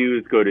need to do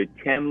is go to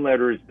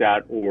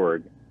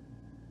 10letters.org,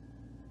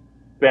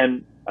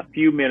 spend a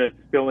few minutes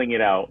filling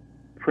it out,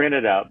 print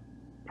it up,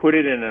 put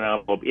it in an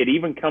envelope. It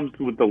even comes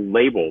with the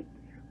label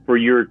for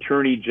your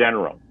attorney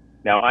general.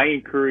 Now, I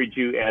encourage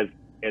you to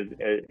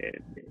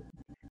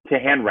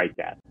handwrite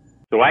that.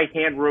 So I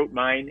handwrote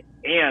mine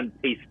and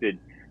pasted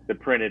the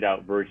printed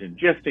out version,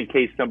 just in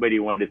case somebody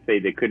wanted to say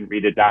they couldn't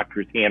read a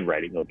doctor's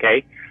handwriting,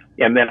 okay?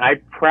 And then I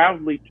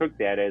proudly took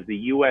that as a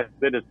U.S.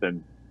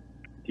 citizen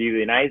to the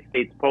United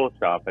States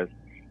Post Office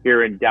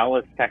here in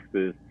Dallas,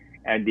 Texas,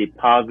 and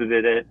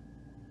deposited it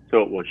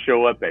so it will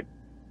show up at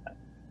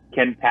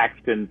Ken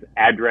Paxton's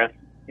address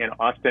in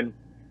Austin,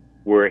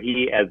 where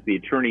he, as the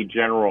Attorney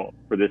General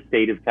for the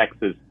state of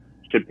Texas,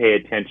 should pay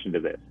attention to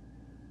this.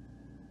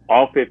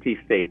 All 50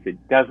 states,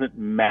 it doesn't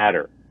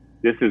matter.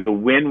 This is a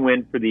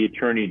win-win for the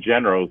Attorney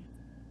Generals.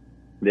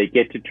 They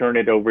get to turn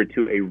it over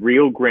to a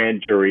real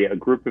grand jury, a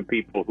group of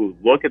people who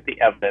look at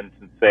the evidence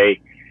and say,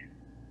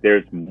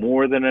 there's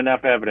more than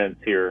enough evidence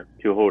here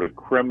to hold a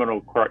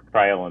criminal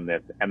trial on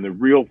this. And the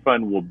real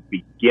fun will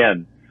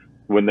begin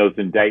when those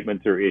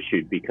indictments are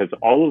issued, because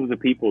all of the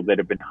people that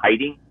have been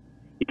hiding,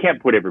 you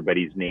can't put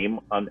everybody's name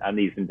on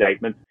these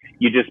indictments.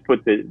 You just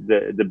put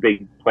the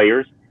big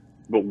players.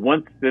 But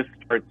once this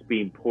starts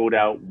being pulled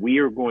out, we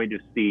are going to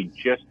see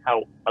just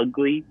how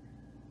ugly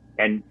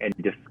and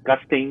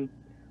disgusting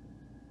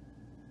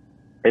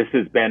this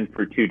has been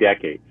for 2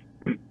 decades.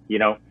 You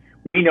know,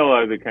 we know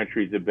other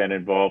countries have been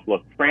involved.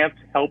 Look, France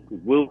helped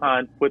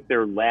Wuhan put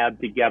their lab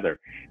together.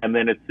 And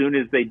then as soon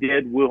as they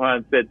did,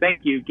 Wuhan said,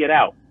 thank you, get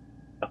out.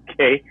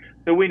 Okay,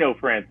 so we know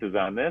France is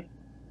on this.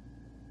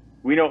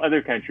 We know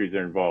other countries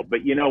are involved.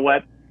 But you know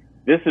what?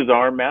 This is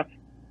our mess.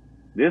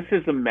 This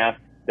is a mess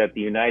that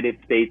the United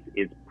States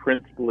is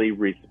principally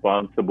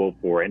responsible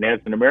for. And as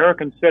an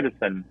American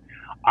citizen,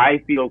 I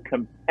feel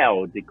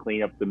compelled to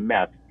clean up the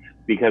mess,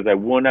 because I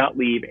will not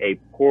leave a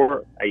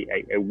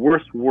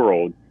worse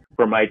world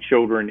for my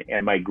children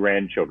and my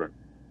grandchildren.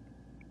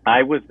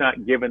 I was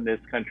not given this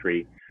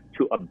country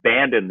to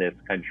abandon this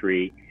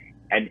country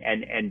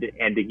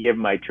and to give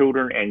my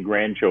children and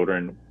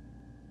grandchildren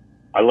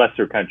a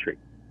lesser country.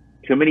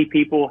 Too many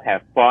people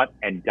have fought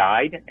and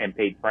died and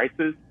paid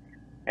prices.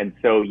 And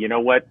so, you know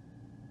what?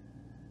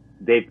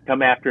 They've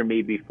come after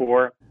me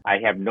before. I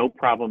have no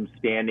problem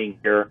standing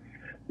here.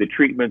 The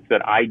treatments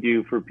that I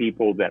do for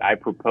people, that I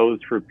propose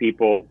for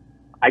people,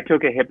 I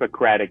took a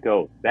Hippocratic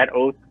oath. That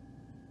oath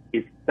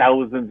is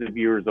thousands of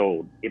years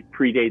old. It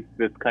predates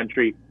this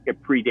country.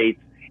 It predates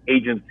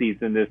agencies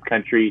in this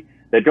country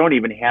that don't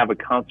even have a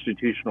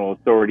constitutional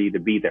authority to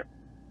be there.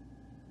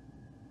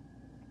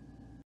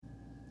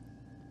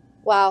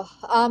 Wow.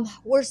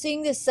 We're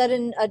seeing this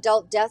sudden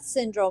adult death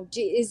syndrome.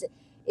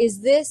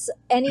 Is this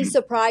any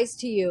surprise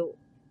to you?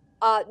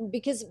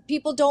 Because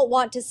people don't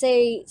want to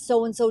say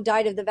so-and-so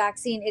died of the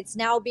vaccine. It's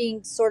now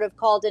being sort of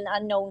called an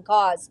unknown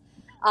cause.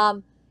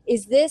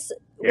 Is this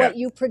what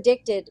you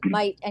predicted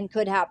might and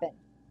could happen?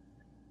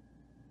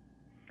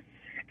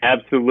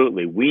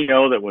 Absolutely. We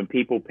know that when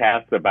people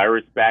pass the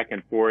virus back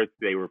and forth,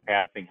 they were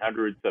passing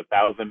hundreds of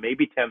thousands,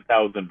 maybe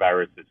 10,000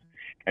 viruses.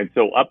 And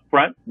so up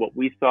front, what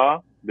we saw,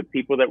 the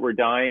people that were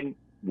dying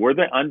were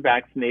the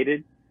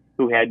unvaccinated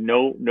who had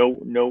no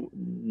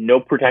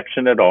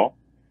protection at all.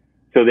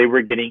 So they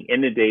were getting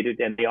inundated,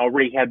 and they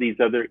already had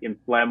these other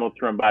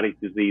inflammatory thrombotic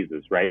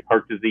diseases, right?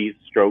 Heart disease,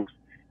 strokes,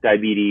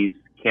 diabetes,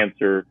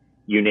 cancer,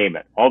 you name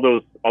it. All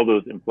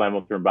those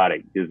inflammatory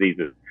thrombotic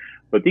diseases.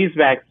 But these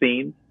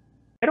vaccines,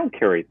 they don't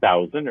carry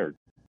 1,000 or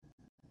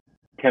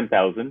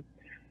 10,000.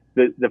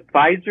 The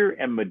Pfizer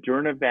and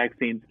Moderna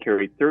vaccines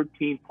carry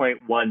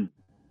 13.1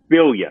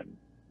 billion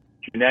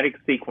genetic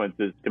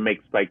sequences to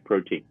make spike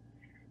protein.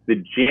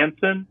 The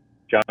Johnson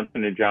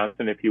 &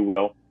 Johnson, if you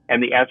will,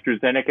 and the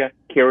AstraZeneca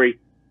carry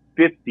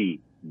 50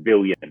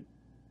 billion.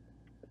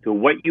 So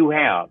what you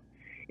have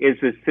is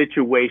a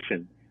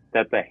situation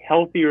that the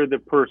healthier the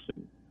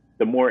person,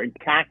 the more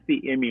intact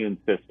the immune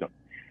system,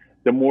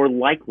 the more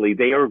likely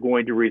they are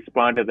going to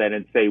respond to that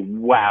and say,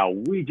 wow,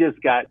 we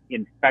just got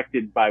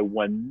infected by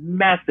one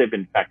massive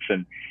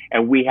infection,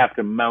 and we have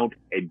to mount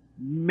a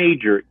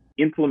major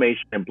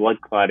inflammation and blood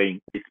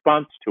clotting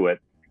response to it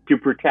to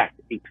protect,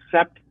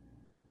 except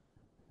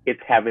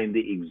it's having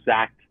the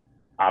exact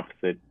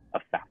opposite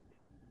effect.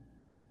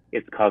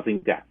 It's causing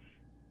death.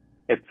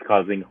 It's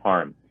causing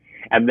harm.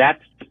 And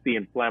that's just the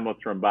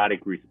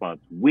inflammothrombotic response.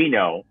 We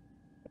know,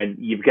 and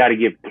you've got to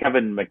give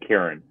Kevin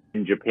McCarran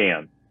in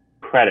Japan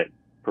credit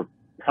for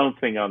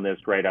pouncing on this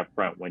right up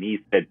front when he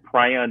said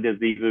prion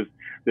diseases.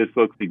 This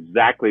looks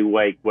exactly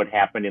like what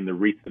happened in the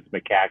rhesus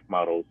macaque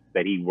models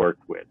that he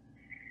worked with.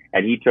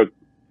 And he took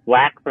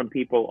flack from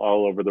people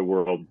all over the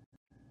world,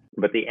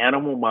 but the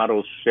animal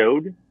models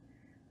showed,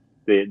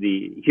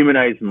 the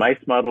humanized mice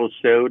models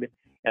showed,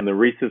 and the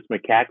rhesus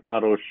macaque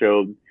models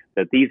showed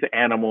that these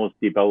animals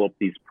develop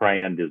these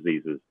prion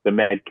diseases, the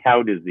mad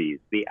cow disease,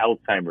 the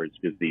Alzheimer's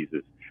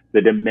diseases, the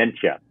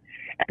dementia.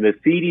 And the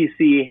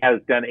CDC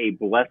has done a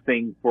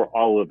blessing for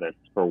all of us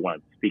for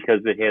once,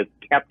 because it has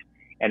kept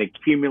and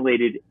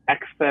accumulated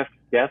excess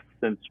deaths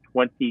since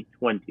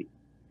 2020.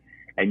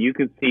 And you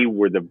can see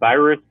where the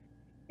virus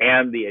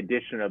and the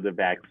addition of the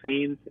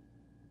vaccines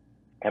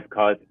have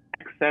caused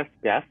excess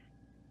deaths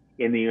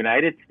in the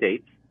United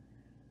States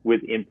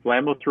with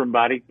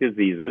inflammothrombotic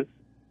diseases,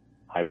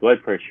 high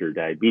blood pressure,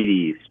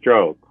 diabetes,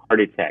 stroke, heart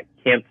attack,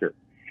 cancer,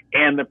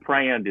 and the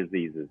prion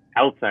diseases,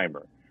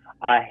 Alzheimer,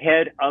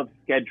 ahead of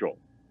schedule.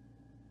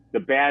 The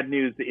bad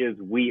news is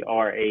we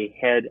are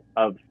ahead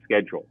of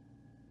schedule.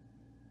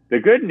 The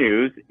good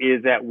news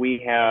is that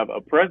we have a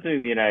president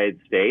of the United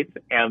States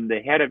and the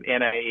head of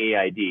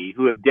NIAID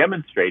who have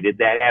demonstrated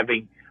that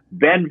having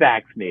been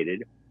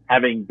vaccinated,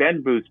 having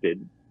been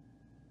boosted,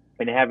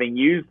 and having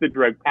used the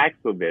drug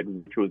Paxlovid,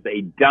 which was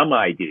a dumb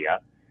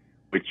idea,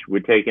 which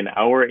would take an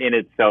hour in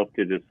itself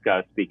to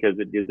discuss, because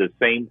it is the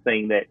same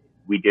thing that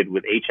we did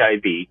with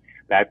HIV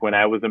back when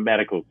I was a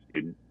medical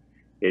student.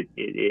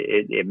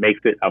 It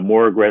makes it a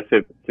more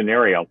aggressive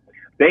scenario.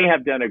 They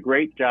have done a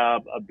great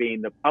job of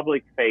being the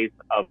public face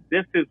of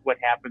this is what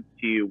happens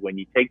to you when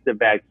you take the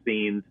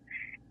vaccines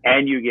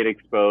and you get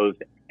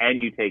exposed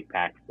and you take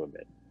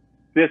Paxlovid.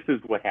 This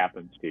is what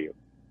happens to you.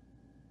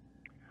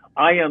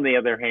 I, on the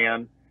other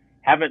hand,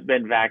 haven't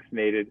been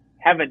vaccinated,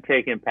 haven't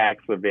taken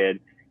Paxlovid,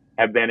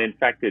 have been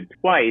infected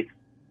twice,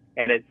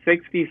 and at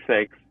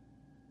 66,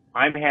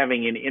 I'm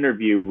having an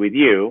interview with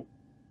you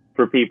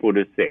for people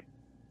to see.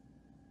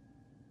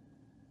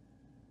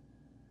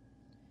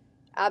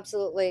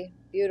 Absolutely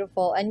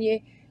beautiful. And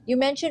you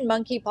mentioned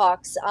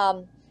monkeypox.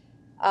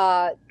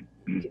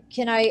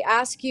 Can I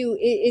ask you,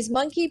 is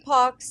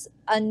monkeypox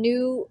a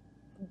new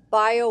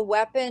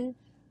bioweapon,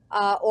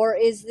 or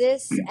is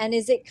this, and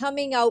is it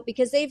coming out,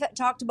 because they've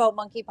talked about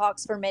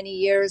monkeypox for many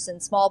years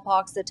and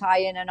smallpox, the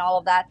tie-in and all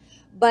of that,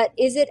 but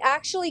is it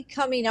actually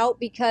coming out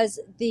because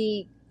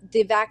the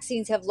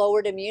vaccines have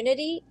lowered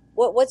immunity?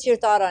 What's your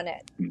thought on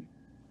it?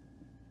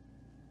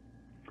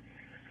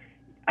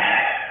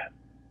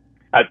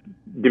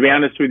 To be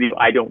honest with you,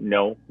 I don't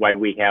know why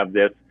we have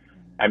this.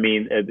 I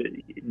mean,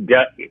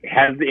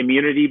 has the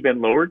immunity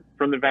been lowered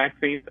from the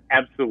vaccines?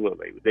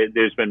 Absolutely.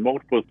 There's been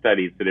multiple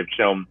studies that have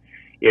shown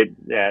it.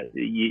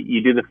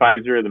 You do the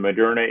Pfizer or the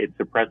Moderna, it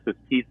suppresses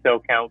T cell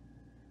counts,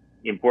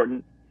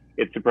 important.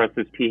 It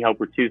suppresses T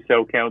helper 2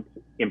 cell counts,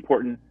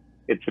 important.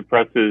 It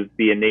suppresses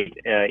the innate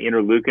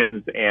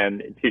interleukins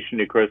and tissue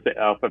necrosis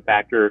alpha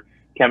factor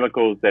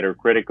chemicals that are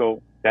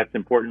critical. That's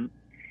important.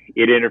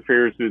 It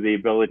interferes with the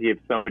ability of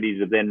somebody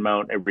to then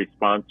mount a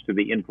response to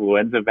the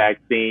influenza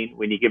vaccine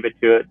when you give it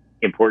to it.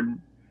 Important.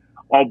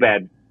 All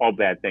bad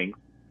things.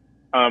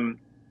 Are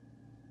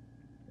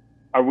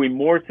we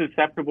more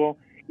susceptible?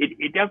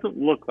 It doesn't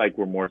look like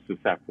we're more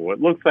susceptible.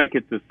 It looks like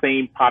it's the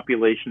same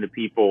population of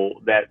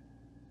people that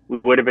we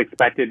would have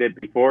expected it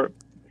before.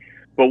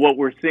 But what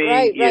we're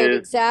seeing is,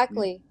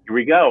 exactly. Here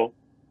we go.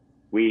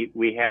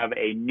 We have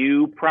a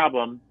new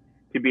problem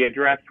to be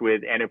addressed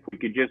with, and if we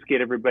could just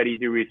get everybody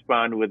to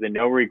respond with a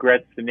no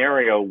regrets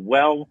scenario,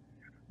 well,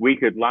 we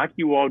could lock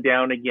you all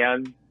down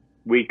again.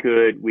 We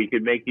could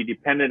make you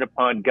dependent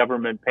upon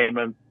government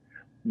payments.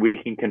 We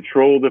can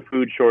control the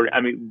food shortage.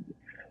 I mean,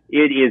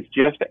 it is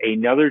just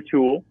another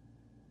tool.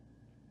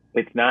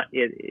 It's not,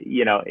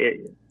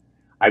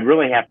 I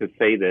really have to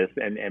say this,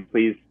 and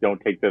please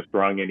don't take this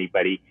wrong,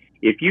 anybody.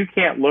 If you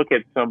can't look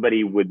at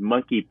somebody with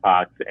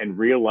monkeypox and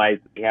realize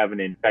they have an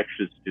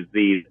infectious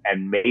disease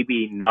and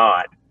maybe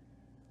not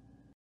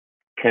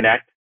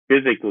connect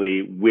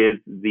physically with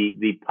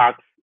the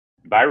pox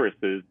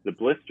viruses, the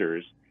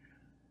blisters,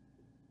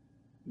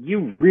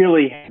 you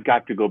really have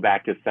got to go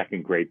back to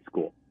second grade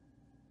school,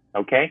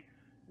 okay?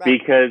 Right.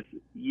 Because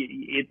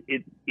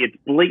it's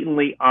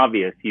blatantly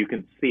obvious. You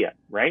can see it,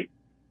 right?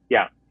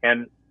 Yeah.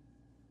 And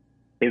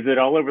is it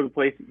all over the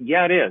place?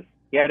 Yeah, it is.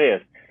 Yeah, it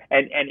is.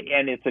 And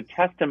it's a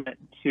testament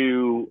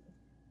to,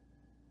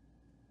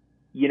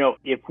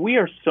 if we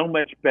are so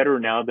much better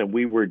now than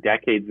we were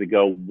decades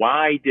ago,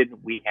 why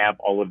didn't we have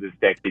all of this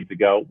decades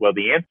ago? Well,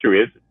 the answer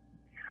is,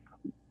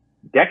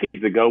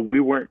 decades ago, we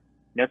weren't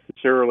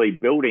necessarily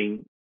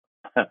building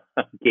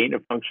gain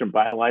of function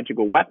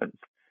biological weapons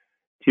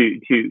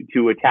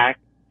to attack,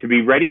 to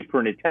be ready for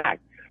an attack.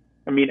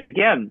 I mean,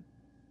 again,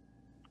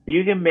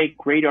 you can make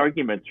great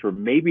arguments for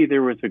maybe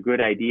there was a good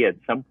idea at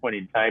some point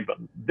in time, but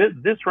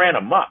this ran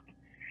amok.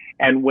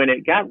 And when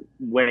it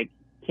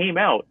came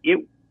out,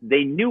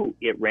 they knew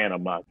it ran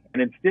amok.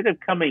 And instead of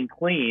coming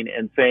clean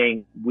and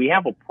saying, we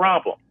have a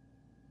problem,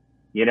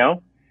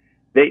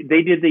 they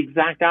did the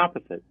exact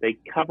opposite. They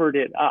covered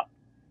it up.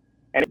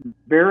 And it's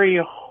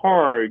very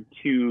hard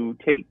to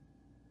take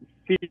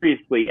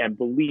seriously and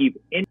believe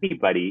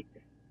anybody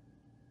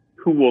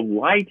who will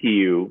lie to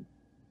you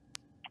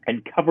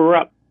and cover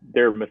up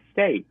their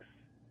mistakes.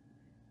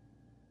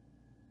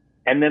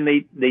 And then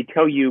they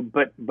tell you,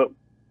 but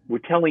we're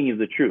telling you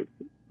the truth.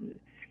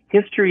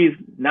 History is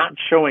not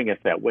showing us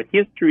that. What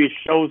history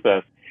shows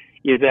us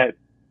is that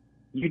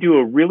you do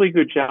a really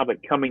good job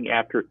at coming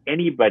after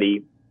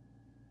anybody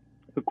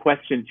who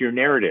questions your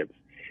narratives.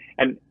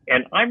 And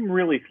I'm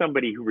really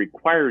somebody who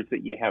requires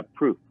that you have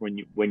proof when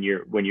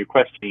you're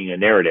questioning a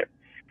narrative.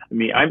 I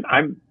mean,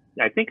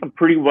 I think I'm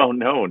pretty well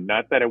known,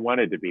 not that I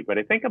wanted to be, but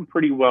I think I'm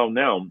pretty well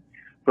known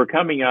for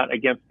coming out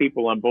against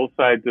people on both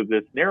sides of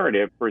this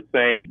narrative for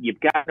saying you've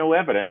got no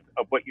evidence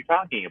of what you're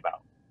talking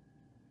about.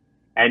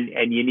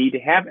 And you need to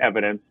have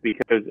evidence,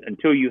 because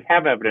until you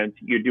have evidence,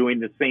 you're doing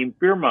the same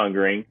fear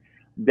mongering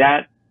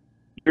that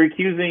you're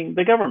accusing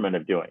the government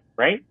of doing,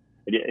 right?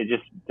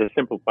 Just to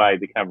simplify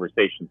the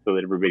conversation so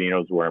that everybody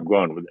knows where I'm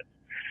going with this.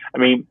 I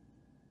mean,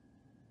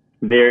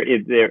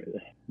 there's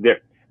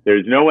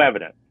no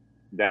evidence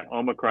that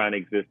Omicron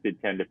existed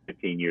 10 to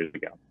 15 years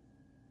ago.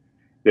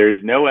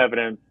 There's no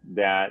evidence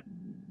that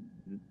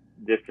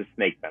this is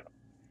snake venom.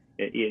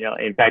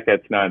 In fact,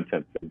 that's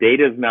nonsense. The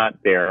data is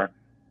not there.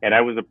 And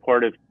I was a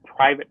part of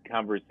private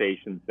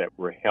conversations that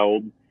were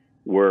held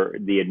where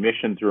the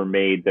admissions were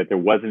made that there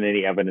wasn't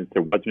any evidence,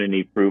 there wasn't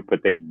any proof,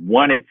 but they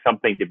wanted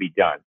something to be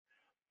done.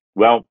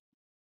 Well,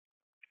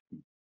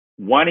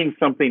 wanting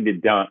something to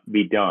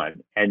be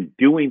done and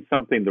doing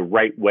something the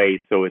right way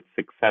so it's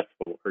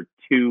successful are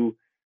two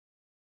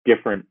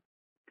different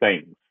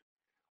things.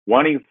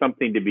 Wanting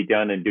something to be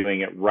done and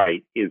doing it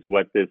right is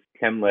what this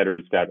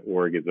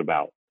 10letters.org is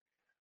about.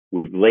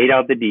 We've laid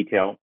out the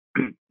detail.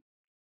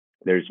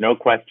 There's no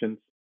questions.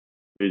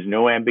 There's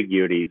no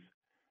ambiguities.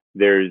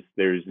 There's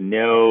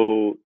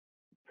no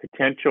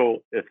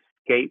potential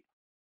escape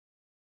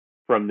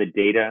from the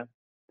data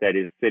that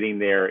is sitting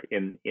there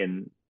in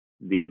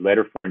the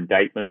letter for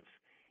indictments,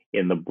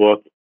 in the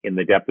book, in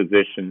the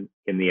deposition,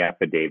 in the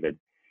affidavit,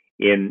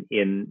 in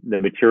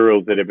the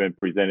materials that have been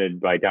presented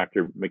by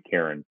Dr.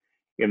 McCarran,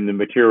 in the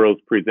materials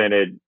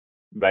presented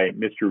by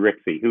Mr.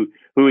 Rixey,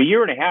 who a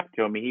year and a half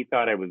told me he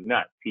thought I was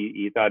nuts.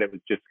 He thought it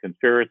was just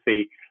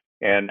conspiracy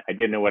and I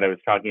didn't know what I was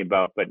talking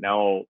about, but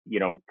now,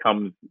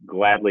 comes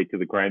gladly to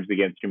the Crimes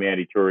Against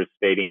Humanity tour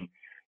stating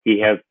he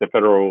has the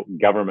federal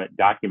government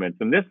documents.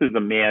 And this is a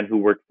man who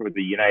worked for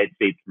the United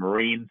States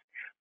Marines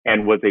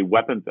and was a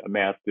weapons of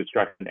mass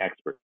destruction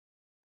expert.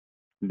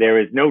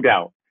 There is no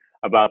doubt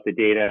about the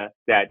data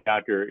that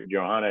Dr.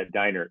 Johanna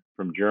Deinert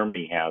from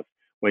Germany has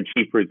when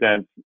she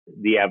presents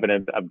the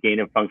evidence of gain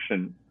of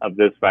function of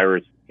this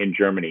virus in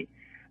Germany.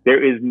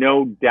 There is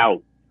no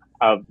doubt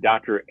of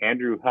Dr.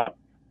 Andrew Huff,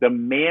 the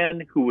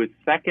man who was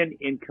second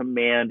in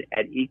command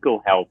at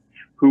EcoHealth,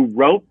 who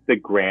wrote the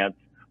grants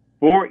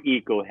for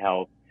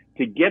EcoHealth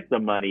to get the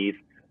monies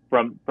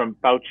from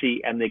Fauci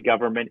and the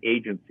government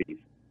agencies.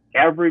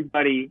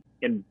 Everybody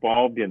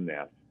involved in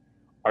this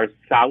are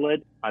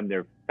solid on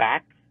their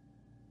facts,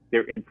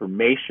 their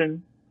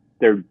information,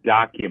 their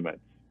documents.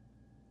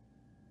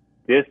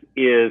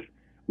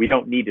 We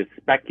don't need to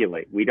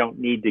speculate. We don't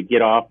need to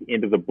get off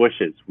into the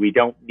bushes. We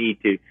don't need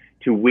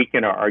to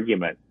weaken our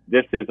argument.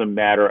 This is a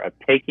matter of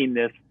taking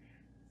this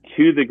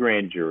to the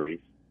grand juries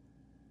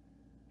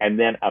and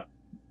then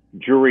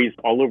juries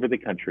all over the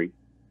country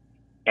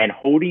and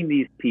holding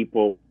these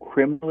people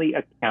criminally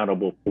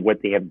accountable for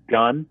what they have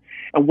done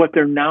and what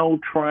they're now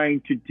trying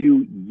to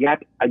do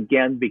yet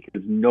again,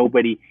 because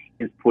nobody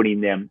is putting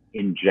them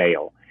in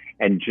jail.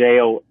 And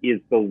jail is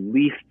the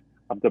least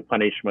of the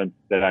punishments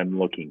that I'm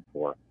looking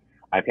for.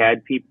 I've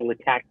had people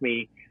attack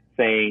me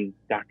saying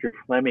Dr.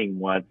 Fleming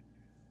wants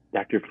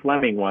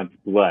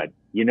blood.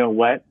 You know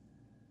what?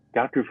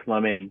 Dr.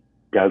 Fleming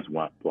does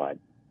want blood.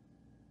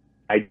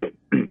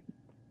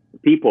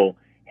 People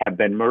have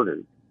been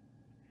murdered.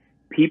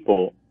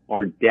 People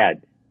are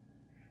dead.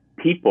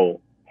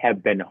 People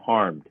have been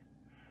harmed.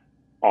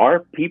 Our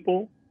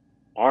people,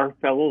 our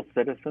fellow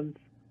citizens,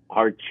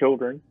 our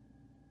children,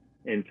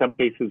 in some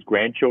cases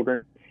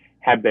grandchildren,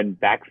 have been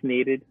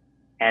vaccinated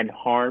and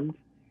harmed.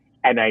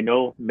 And I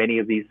know many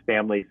of these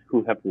families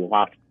who have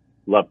lost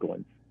loved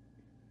ones.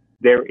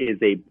 There is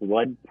a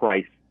blood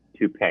price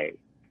to pay.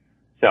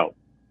 So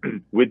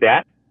with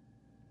that,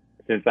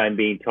 since I'm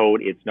being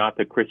told it's not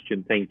the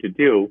Christian thing to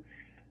do,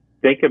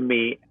 think of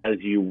me as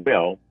you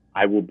will.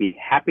 I will be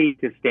happy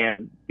to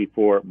stand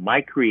before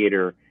my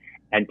Creator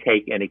and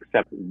take and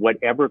accept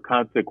whatever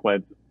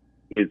consequence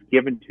is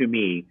given to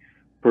me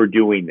for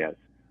doing this.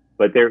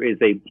 But there is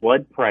a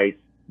blood price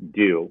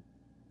due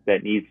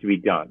that needs to be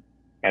done.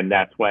 And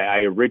that's why I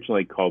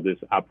originally called this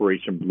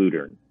Operation Blue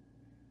Dern.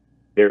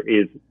 There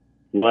is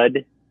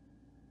blood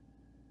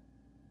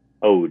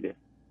owed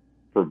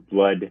for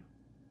blood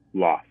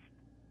lost.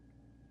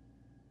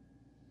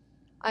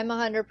 I'm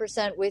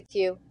 100% with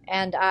you.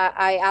 And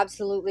I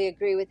absolutely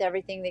agree with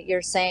everything that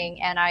you're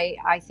saying. And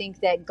I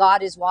think that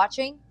God is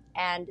watching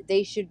and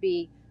they should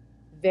be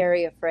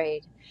very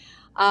afraid.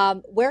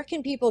 Where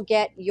can people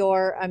get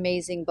your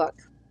amazing book?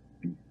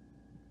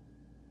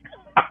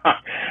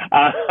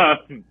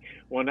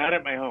 Well, not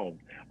at my home.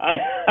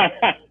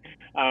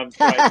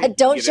 So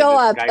Don't show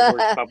up.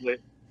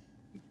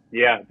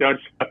 Yeah, don't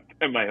show up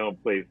at my home,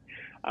 please.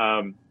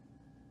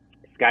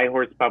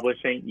 Skyhorse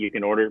Publishing, you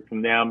can order it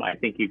from them. I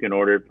think you can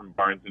order it from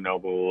Barnes &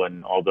 Noble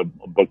and all the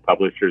book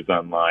publishers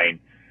online.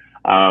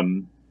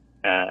 And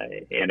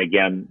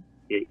again,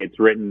 it's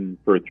written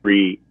for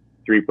three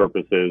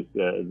purposes,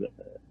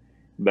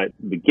 but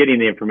getting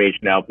the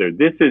information out there.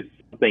 This is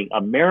something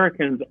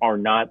Americans are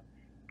not,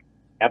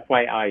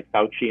 FYI,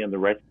 Fauci and the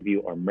rest of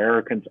you,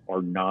 Americans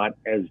are not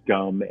as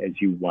dumb as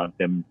you want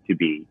them to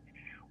be.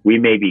 We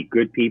may be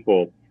good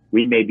people.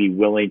 We may be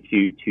willing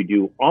to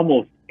do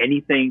almost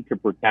anything to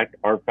protect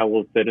our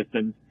fellow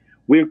citizens.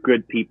 We're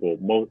good people,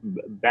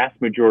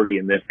 vast majority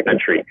in this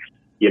country,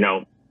 you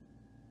know.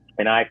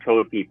 And I've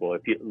told people,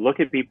 if you look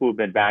at people who've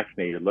been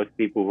vaccinated, look at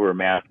people who are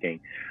masking,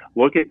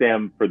 look at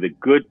them for the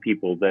good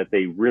people that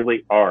they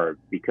really are,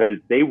 because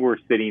they were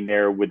sitting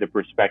there with the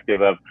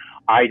perspective of,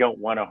 I don't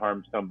want to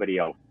harm somebody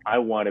else. I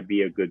want to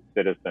be a good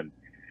citizen.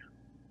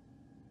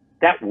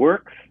 That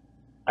works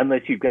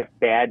unless you've got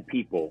bad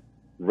people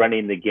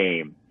running the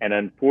game. And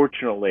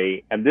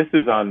unfortunately, and this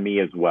is on me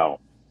as well,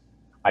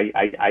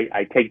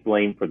 I take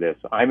blame for this.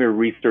 I'm a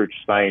research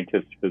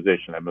scientist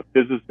physician. I'm a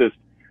physicist,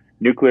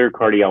 nuclear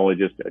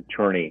cardiologist,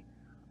 attorney.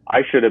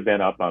 I should have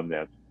been up on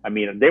this. I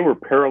mean, they were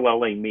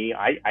paralleling me.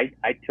 I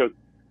took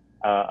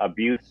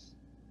abuse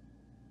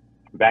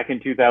back in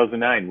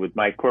 2009 with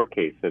my court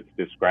case that's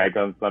described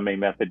on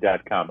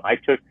SlemMethod.com. I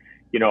took,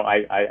 you know,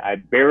 I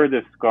bear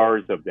the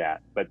scars of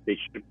that, but they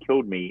should have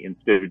killed me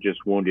instead of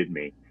just wounded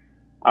me.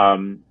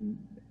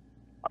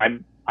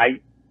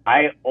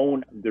 I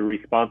own the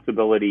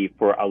responsibility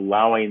for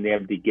allowing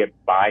them to get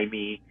by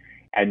me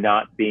and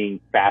not being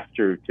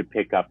faster to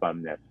pick up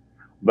on this.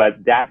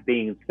 But that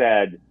being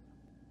said,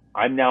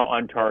 I'm now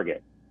on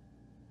target.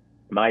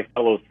 My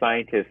fellow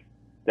scientists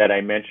that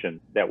I mentioned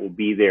that will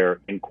be there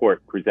in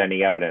court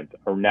presenting evidence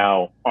are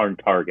now on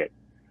target.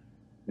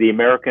 The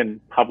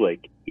American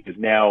public is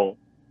now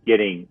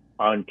getting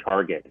on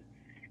target.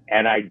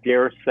 And I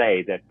dare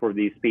say that for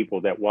these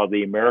people, that while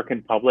the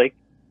American public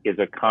is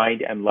a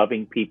kind and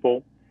loving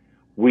people,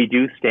 we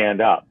do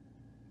stand up.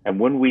 And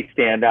when we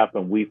stand up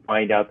and we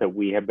find out that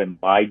we have been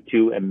lied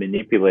to and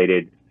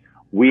manipulated,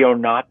 we are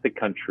not the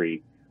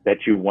country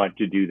that you want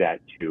to do that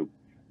to,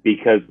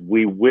 because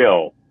we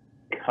will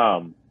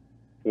come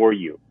for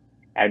you.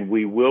 And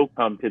we will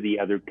come to the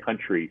other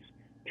countries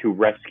to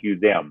rescue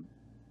them.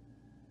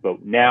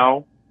 But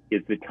now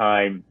is the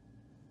time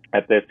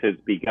that this has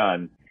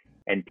begun.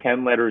 And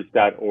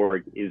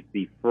 10letters.org is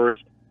the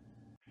first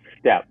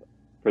step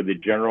for the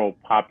general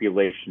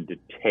population to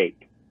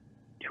take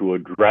to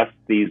address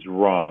these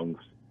wrongs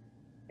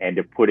and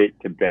to put it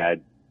to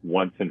bed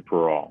once and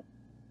for all.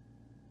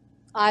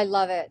 I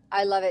love it.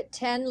 I love it.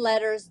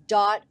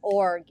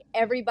 10letters.org.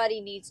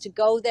 Everybody needs to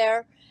go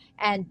there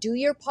and do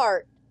your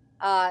part.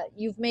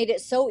 You've made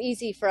it so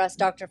easy for us,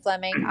 Dr.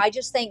 Fleming. I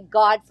just thank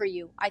God for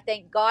you. I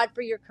thank God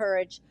for your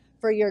courage,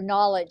 for your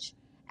knowledge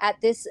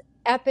at this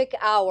epic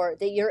hour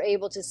that you're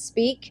able to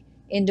speak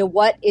into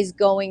what is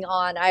going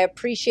on. I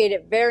appreciate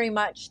it very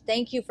much.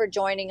 Thank you for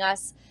joining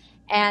us.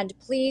 And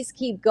please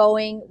keep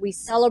going. We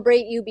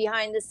celebrate you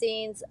behind the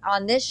scenes.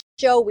 On this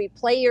show, we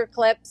play your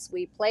clips.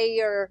 We play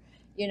your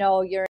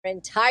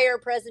entire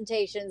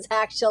presentations,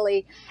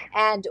 actually.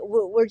 And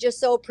we're just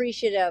so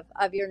appreciative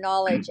of your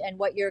knowledge and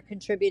what you're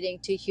contributing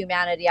to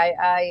humanity.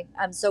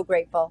 I'm so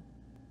grateful.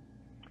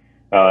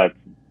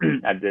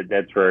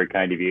 That's very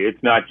kind of you.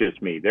 It's not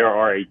just me. There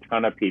are a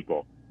ton of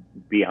people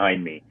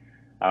behind me.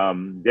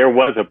 There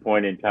was a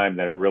point in time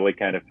that it really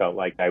kind of felt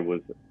like I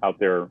was out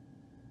there,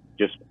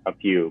 just a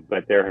few,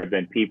 but there have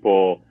been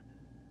people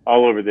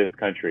all over this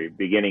country,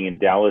 beginning in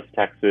Dallas,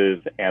 Texas,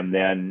 and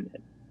then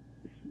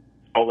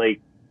Salt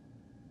Lake,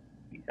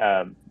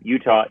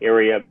 Utah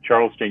area,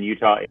 Charleston,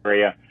 Utah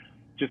area,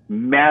 just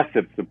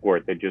massive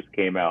support that just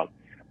came out.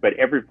 But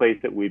every place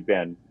that we've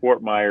been,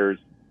 Fort Myers,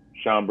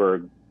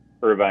 Schaumburg,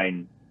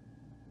 Irvine,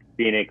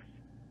 Phoenix,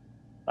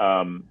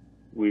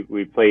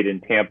 we played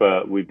in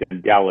Tampa, we've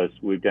done Dallas,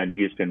 we've done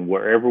Houston.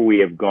 Wherever we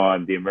have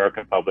gone, the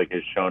American public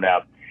has shown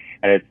up,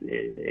 and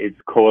it's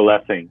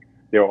coalescing.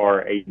 There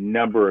are a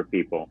number of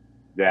people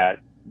that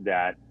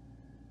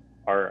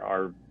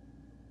are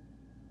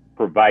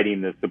providing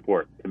the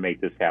support to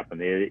make this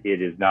happen.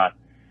 It is not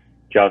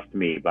just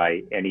me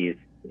by any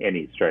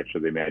stretch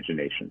of the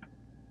imagination.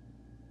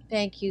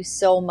 Thank you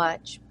so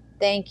much.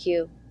 Thank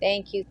you.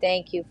 Thank you.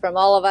 Thank you from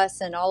all of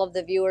us and all of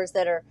the viewers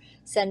that are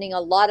sending a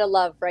lot of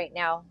love right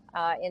now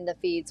in the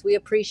feeds. We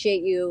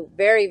appreciate you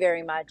very,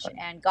 very much.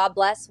 And God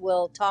bless.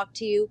 We'll talk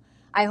to you,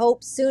 I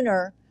hope,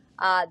 sooner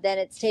than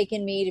it's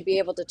taken me to be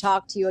able to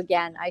talk to you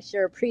again. I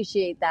sure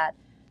appreciate that.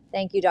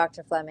 Thank you,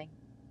 Dr. Fleming.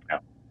 Oh,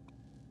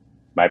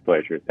 my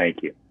pleasure.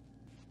 Thank you.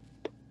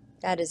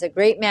 That is a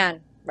great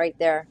man right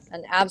there.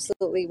 An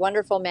absolutely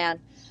wonderful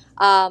man.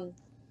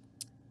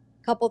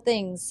 Couple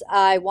things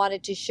I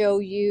wanted to show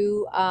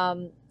you.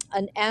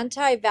 An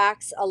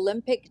anti-vax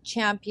Olympic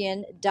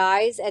champion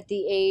dies at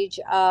the age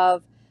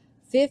of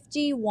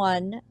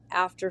 51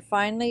 after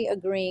finally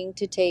agreeing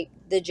to take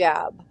the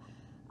jab.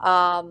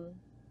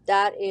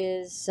 That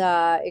is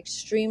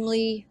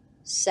extremely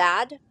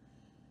sad.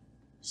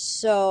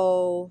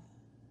 So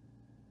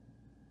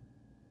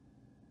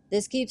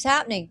this keeps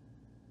happening.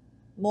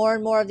 More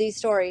and more of these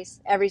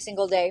stories every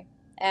single day.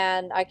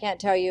 And I can't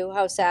tell you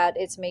how sad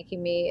it's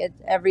making me.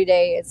 Every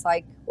day it's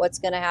like, what's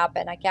going to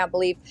happen? I can't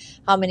believe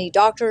how many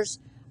doctors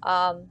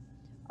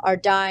are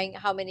dying,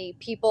 how many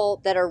people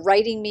that are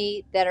writing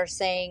me that are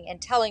saying and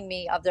telling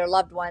me of their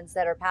loved ones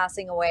that are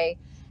passing away.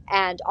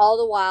 And all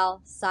the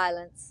while,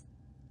 silence,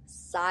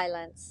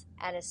 silence.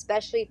 And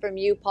especially from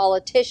you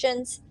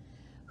politicians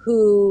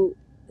who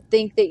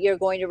think that you're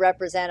going to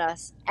represent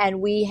us.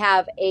 And we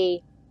have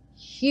a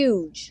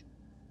huge,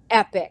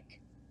 epic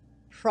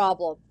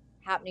problem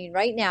happening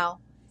right now,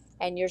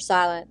 and you're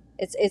silent.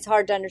 It's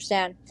hard to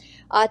understand.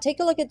 Take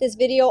a look at this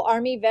video.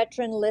 Army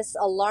veteran lists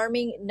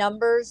alarming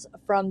numbers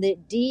from the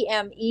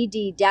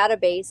DMED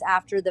database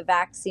after the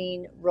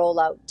vaccine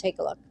rollout. Take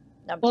a look.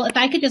 Well, if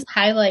I could just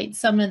highlight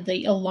some of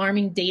the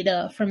alarming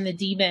data from the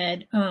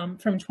DMED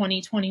from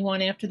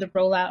 2021 after the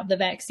rollout of the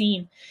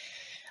vaccine.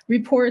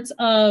 Reports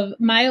of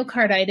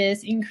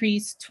myocarditis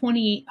increased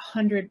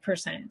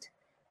 2,800%.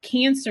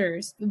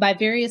 Cancers by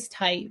various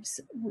types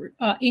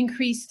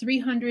increased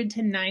 300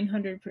 to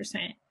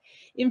 900%.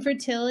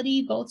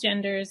 Infertility, both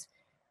genders,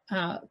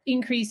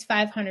 increased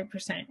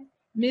 500%.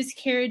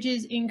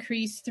 Miscarriages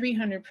increased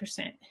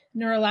 300%.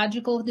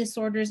 Neurological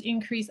disorders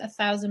increased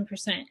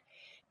 1,000%.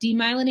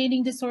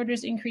 Demyelinating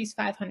disorders increased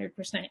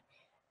 500%.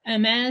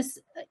 MS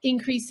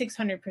increased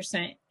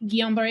 600%.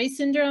 Guillain-Barré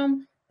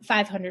syndrome,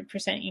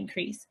 500%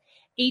 increase.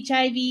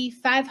 HIV,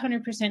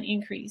 500%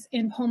 increase.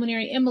 In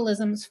pulmonary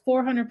embolisms,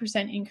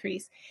 400%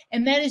 increase.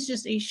 And that is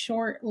just a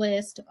short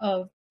list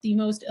of the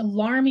most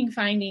alarming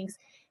findings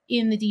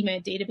in the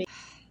DMED database.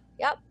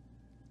 Yep.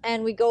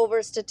 And we go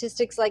over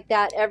statistics like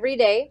that every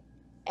day.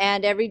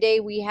 And every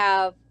day we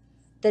have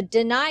the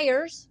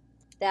deniers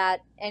that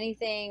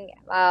anything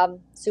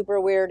super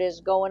weird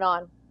is going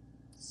on.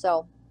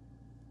 So,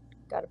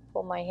 got to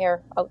pull my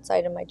hair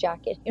outside of my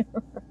jacket.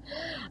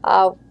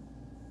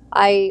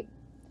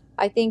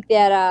 I think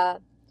that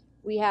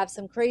we have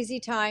some crazy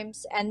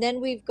times, and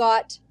then we've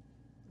got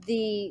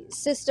the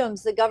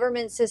systems, the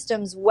government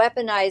systems,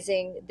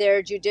 weaponizing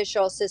their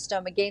judicial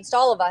system against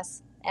all of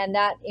us, and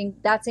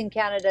that's in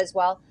Canada as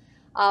well.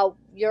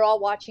 You're all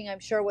watching, I'm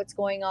sure, what's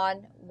going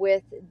on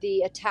with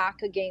the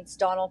attack against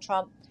Donald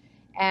Trump,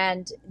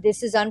 and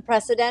this is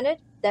unprecedented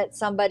that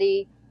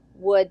somebody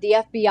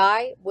the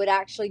FBI would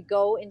actually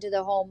go into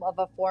the home of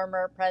a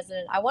former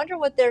president. I wonder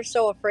what they're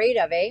so afraid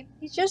of, eh?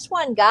 He's just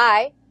one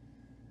guy.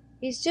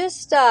 He's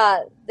just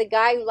the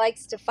guy who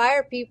likes to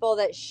fire people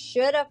that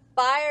should have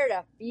fired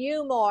a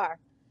few more.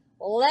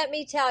 Well, let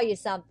me tell you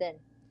something.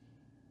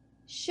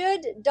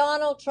 Should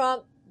Donald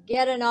Trump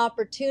get an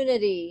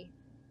opportunity,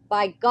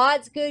 by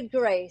God's good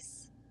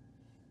grace,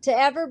 to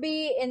ever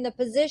be in the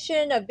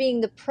position of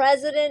being the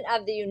president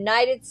of the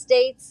United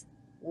States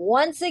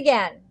once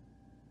again,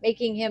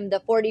 making him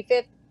the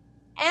 45th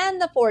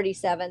and the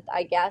 47th,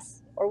 I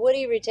guess, or would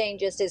he retain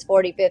just his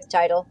 45th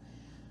title?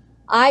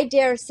 I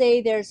dare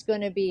say there's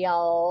going to be a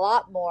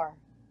lot more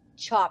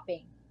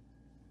chopping,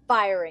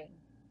 firing,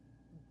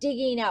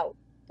 digging out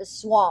the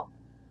swamp.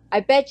 I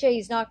bet you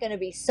he's not going to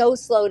be so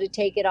slow to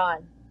take it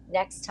on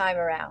next time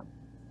around.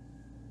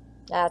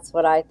 That's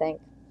what I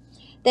think.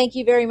 Thank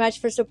you very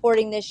much for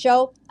supporting this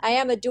show. I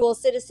am a dual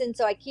citizen,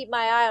 so I keep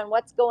my eye on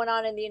what's going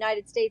on in the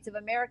United States of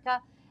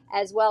America,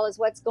 as well as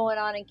what's going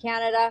on in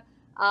Canada.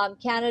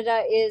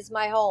 Canada is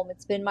my home.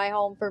 It's been my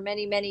home for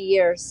many, many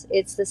years.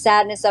 It's the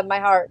sadness of my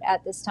heart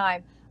at this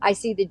time. I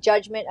see the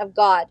judgment of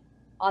God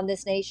on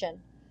this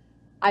nation.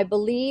 I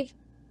believe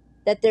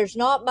that there's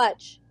not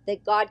much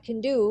that God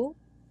can do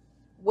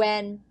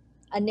when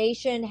a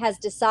nation has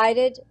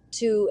decided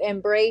to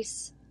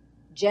embrace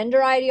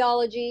gender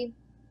ideology,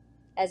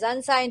 as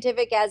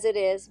unscientific as it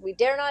is. We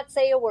dare not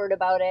say a word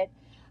about it.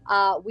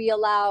 We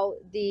allow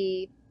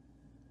the,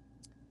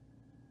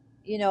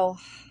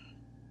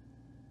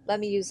 let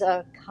me use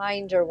a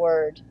kinder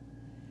word.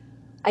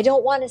 I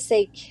don't want to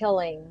say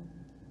killing.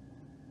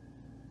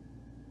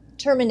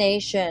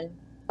 Termination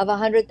of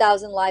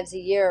 100,000 lives a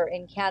year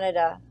in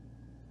Canada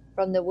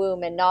from the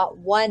womb, and not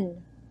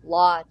one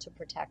law to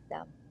protect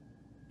them.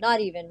 not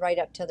even right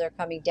up till they're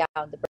coming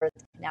down the birth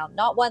canal.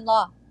 Not one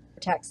law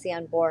protects the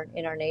unborn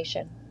in our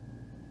nation.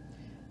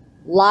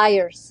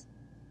 Liars,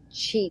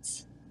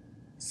 cheats,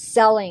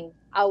 selling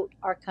out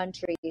our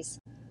countries,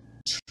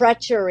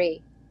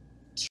 treachery,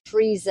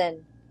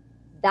 treason.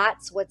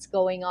 That's what's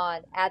going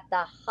on at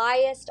the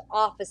highest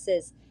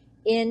offices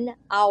in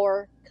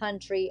our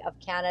country of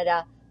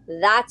Canada.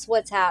 That's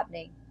what's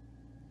happening.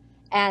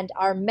 And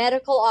our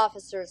medical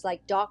officers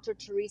like Dr.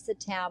 Theresa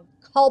Tam,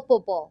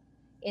 culpable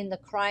in the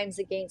crimes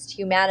against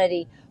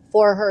humanity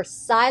for her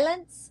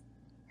silence,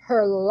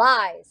 her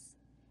lies.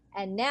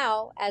 And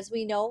now, as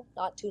we know,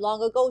 not too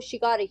long ago, she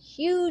got a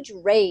huge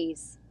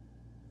raise.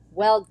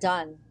 Well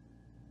done.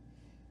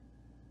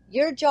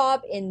 Your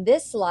job in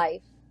this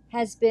life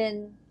has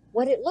been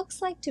what it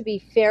looks like to be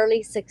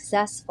fairly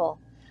successful.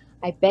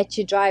 I bet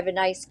you drive a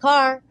nice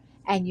car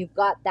and you've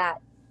got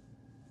that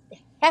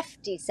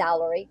hefty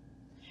salary.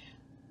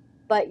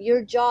 But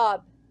your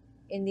job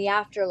in the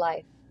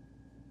afterlife,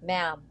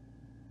 ma'am,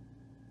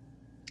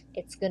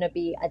 it's going to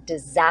be a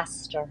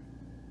disaster.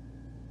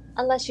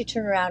 Unless you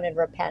turn around and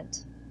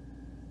repent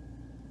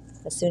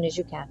as soon as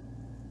you can.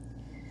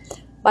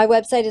 My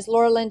website is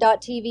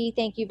lauralyn.tv.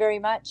 Thank you very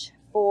much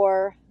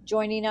for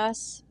joining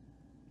us.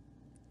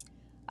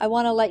 I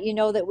want to let you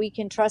know that we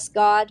can trust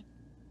God.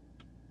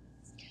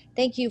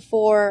 Thank you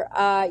for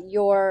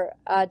your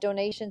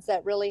donations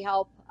that really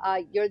help.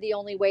 You're the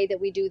only way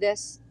that we do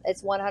this.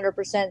 It's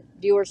 100%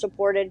 viewer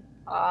supported.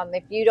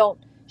 If you don't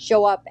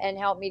show up and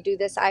help me do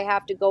this, I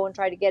have to go and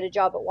try to get a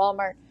job at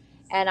Walmart.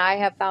 And I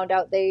have found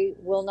out they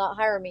will not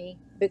hire me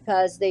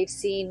because they've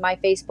seen my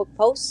Facebook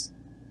posts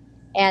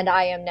and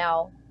I am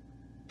now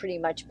pretty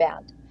much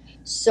banned.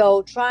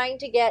 So trying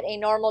to get a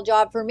normal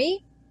job for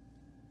me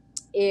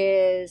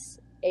is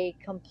a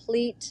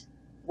complete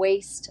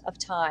waste of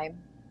time.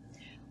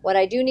 What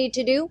I do need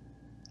to do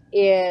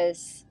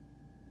is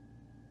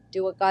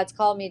do what God's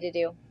called me to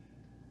do.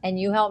 And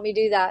you help me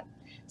do that.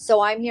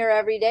 So I'm here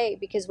every day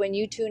because when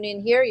you tune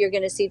in here, you're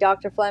going to see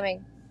Dr.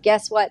 Fleming.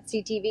 Guess what?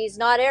 CTV is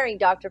not airing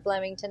Dr.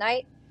 Fleming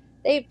tonight.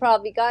 They've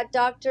probably got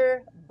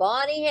Dr.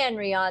 Bonnie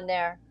Henry on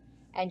there.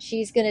 And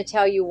she's going to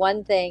tell you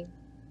one thing.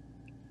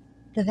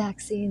 The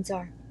vaccines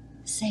are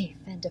safe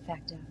and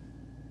effective.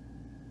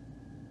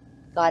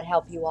 God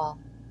help you all.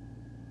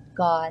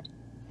 God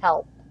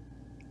help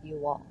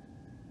you all.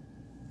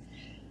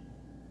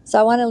 So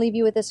I want to leave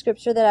you with a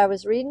scripture that I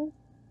was reading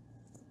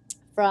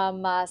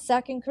from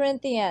 2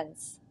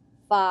 Corinthians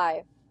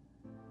 5.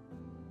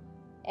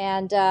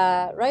 And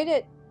right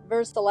at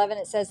verse 11,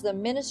 it says, the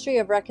ministry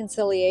of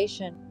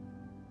reconciliation.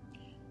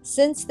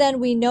 Since then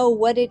we know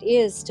what it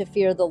is to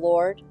fear the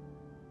Lord.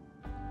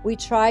 We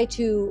try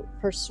to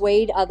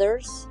persuade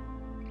others.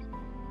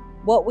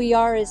 What we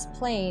are is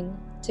plain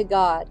to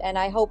God, and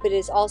I hope it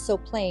is also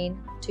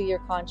plain to your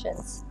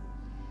conscience.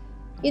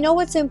 You know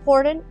what's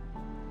important?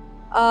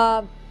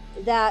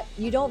 That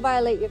you don't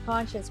violate your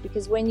conscience,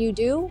 because when you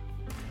do,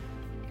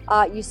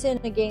 you sin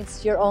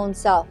against your own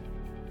self.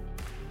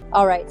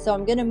 All right, so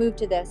I'm going to move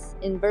to this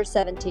in verse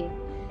 17.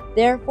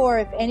 Therefore,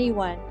 if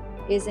anyone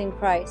is in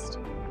Christ,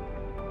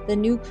 the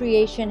new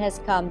creation has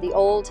come, the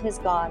old has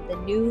gone, the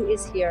new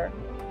is here.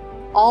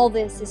 All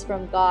this is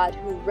from God,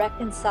 who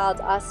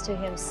reconciled us to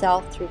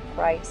himself through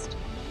Christ,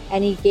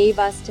 and he gave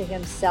us to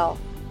himself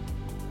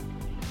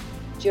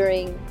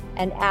during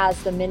and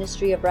as the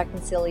ministry of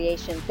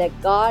reconciliation, that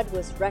God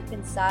was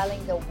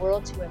reconciling the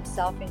world to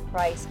himself in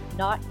Christ,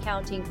 not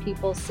counting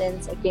people's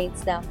sins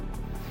against them.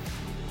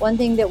 One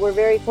thing that we're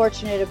very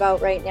fortunate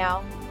about right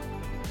now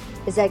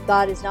is that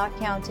God is not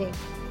counting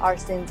our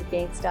sins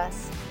against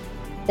us,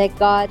 that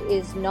God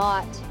is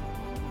not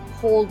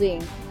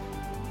holding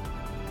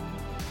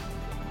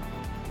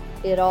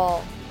it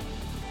all,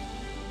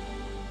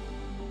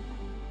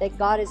 that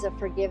God is a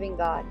forgiving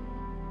God.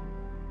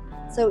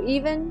 So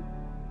even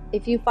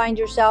if you find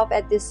yourself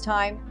at this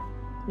time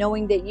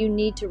knowing that you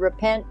need to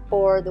repent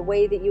for the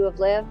way that you have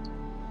lived,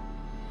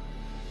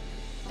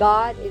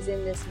 God is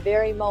in this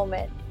very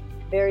moment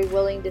very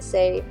willing to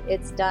say,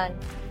 it's done,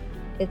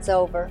 it's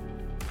over,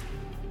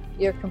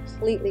 you're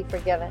completely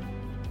forgiven.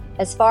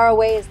 As far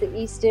away as the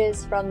east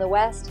is from the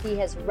west, he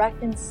has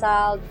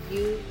reconciled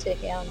you to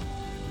him,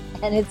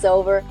 and it's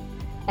over,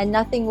 and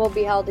nothing will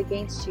be held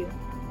against you.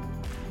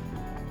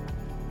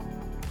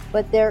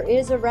 But there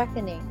is a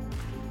reckoning.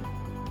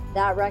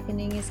 That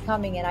reckoning is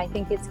coming, and I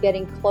think it's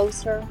getting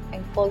closer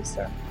and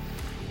closer.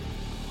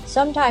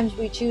 Sometimes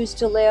we choose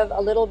to live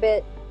a little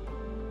bit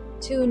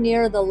too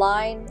near the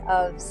line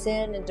of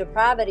sin and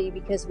depravity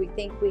because we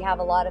think we have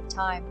a lot of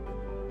time.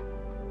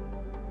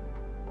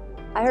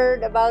 I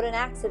heard about an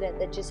accident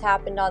that just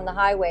happened on the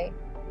highway.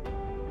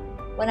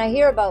 When I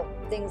hear about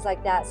things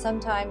like that,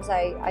 sometimes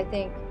I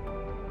think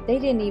they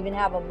didn't even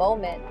have a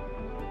moment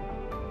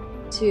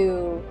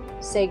to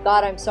say,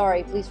 God, I'm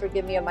sorry, please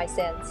forgive me of my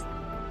sins.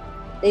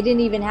 They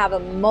didn't even have a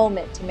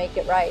moment to make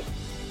it right.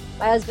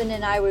 My husband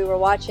and I, we were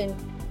watching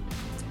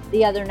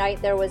the other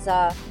night, there was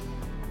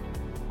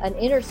an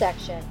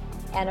intersection,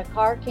 and a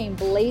car came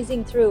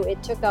blazing through.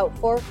 It took out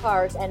 4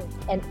 cars,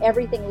 and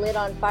everything lit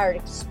on fire. It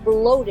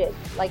exploded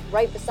like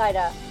right beside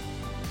a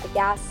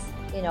gas,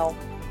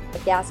 a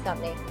gas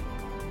company.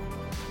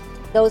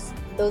 Those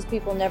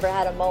people never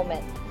had a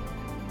moment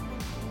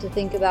to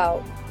think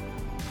about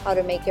how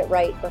to make it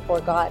right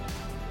before God.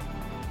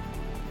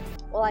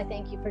 Well, I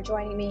thank you for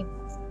joining me,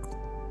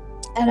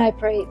 and I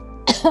pray.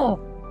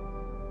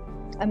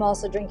 I'm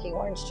also drinking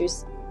orange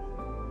juice,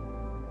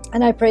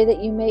 and I pray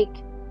that you make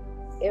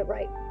it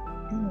right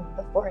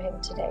before Him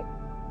today.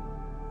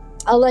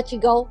 I'll let you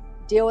go,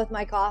 deal with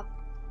my cough.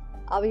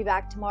 I'll be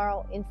back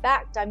tomorrow. In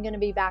fact, I'm going to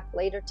be back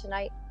later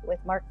tonight with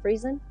Mark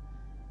Friesen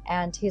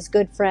and his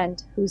good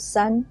friend whose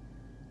son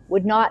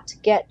would not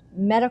get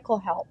medical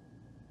help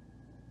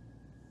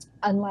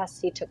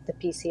unless he took the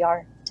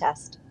PCR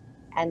test,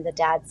 and the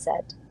dad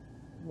said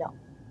no.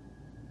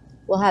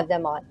 We'll have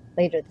them on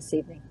later this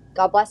evening.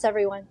 God bless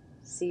everyone.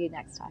 See you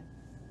next time.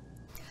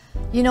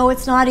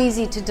 It's not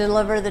easy to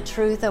deliver the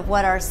truth of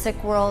what our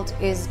sick world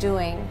is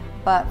doing,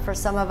 but for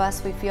some of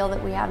us, we feel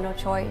that we have no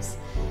choice.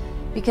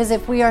 Because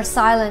if we are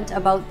silent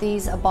about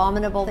these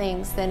abominable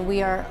things, then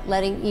we are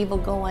letting evil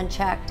go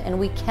unchecked, and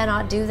we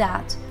cannot do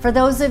that. For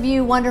those of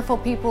you wonderful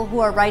people who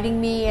are writing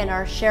me and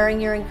are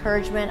sharing your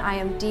encouragement, I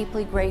am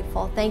deeply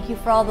grateful. Thank you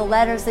for all the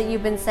letters that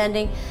you've been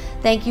sending.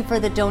 Thank you for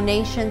the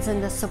donations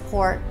and the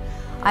support.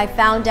 I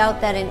found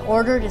out that in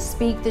order to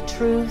speak the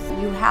truth,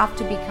 you have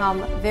to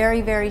become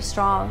very, very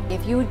strong.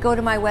 If you would go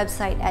to my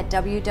website at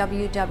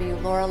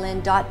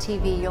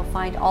www.lauralyn.tv, you'll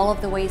find all of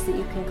the ways that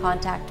you can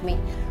contact me.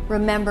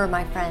 Remember,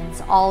 my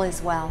friends, all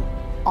is well.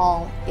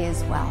 All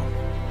is well.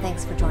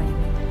 Thanks for joining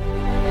me.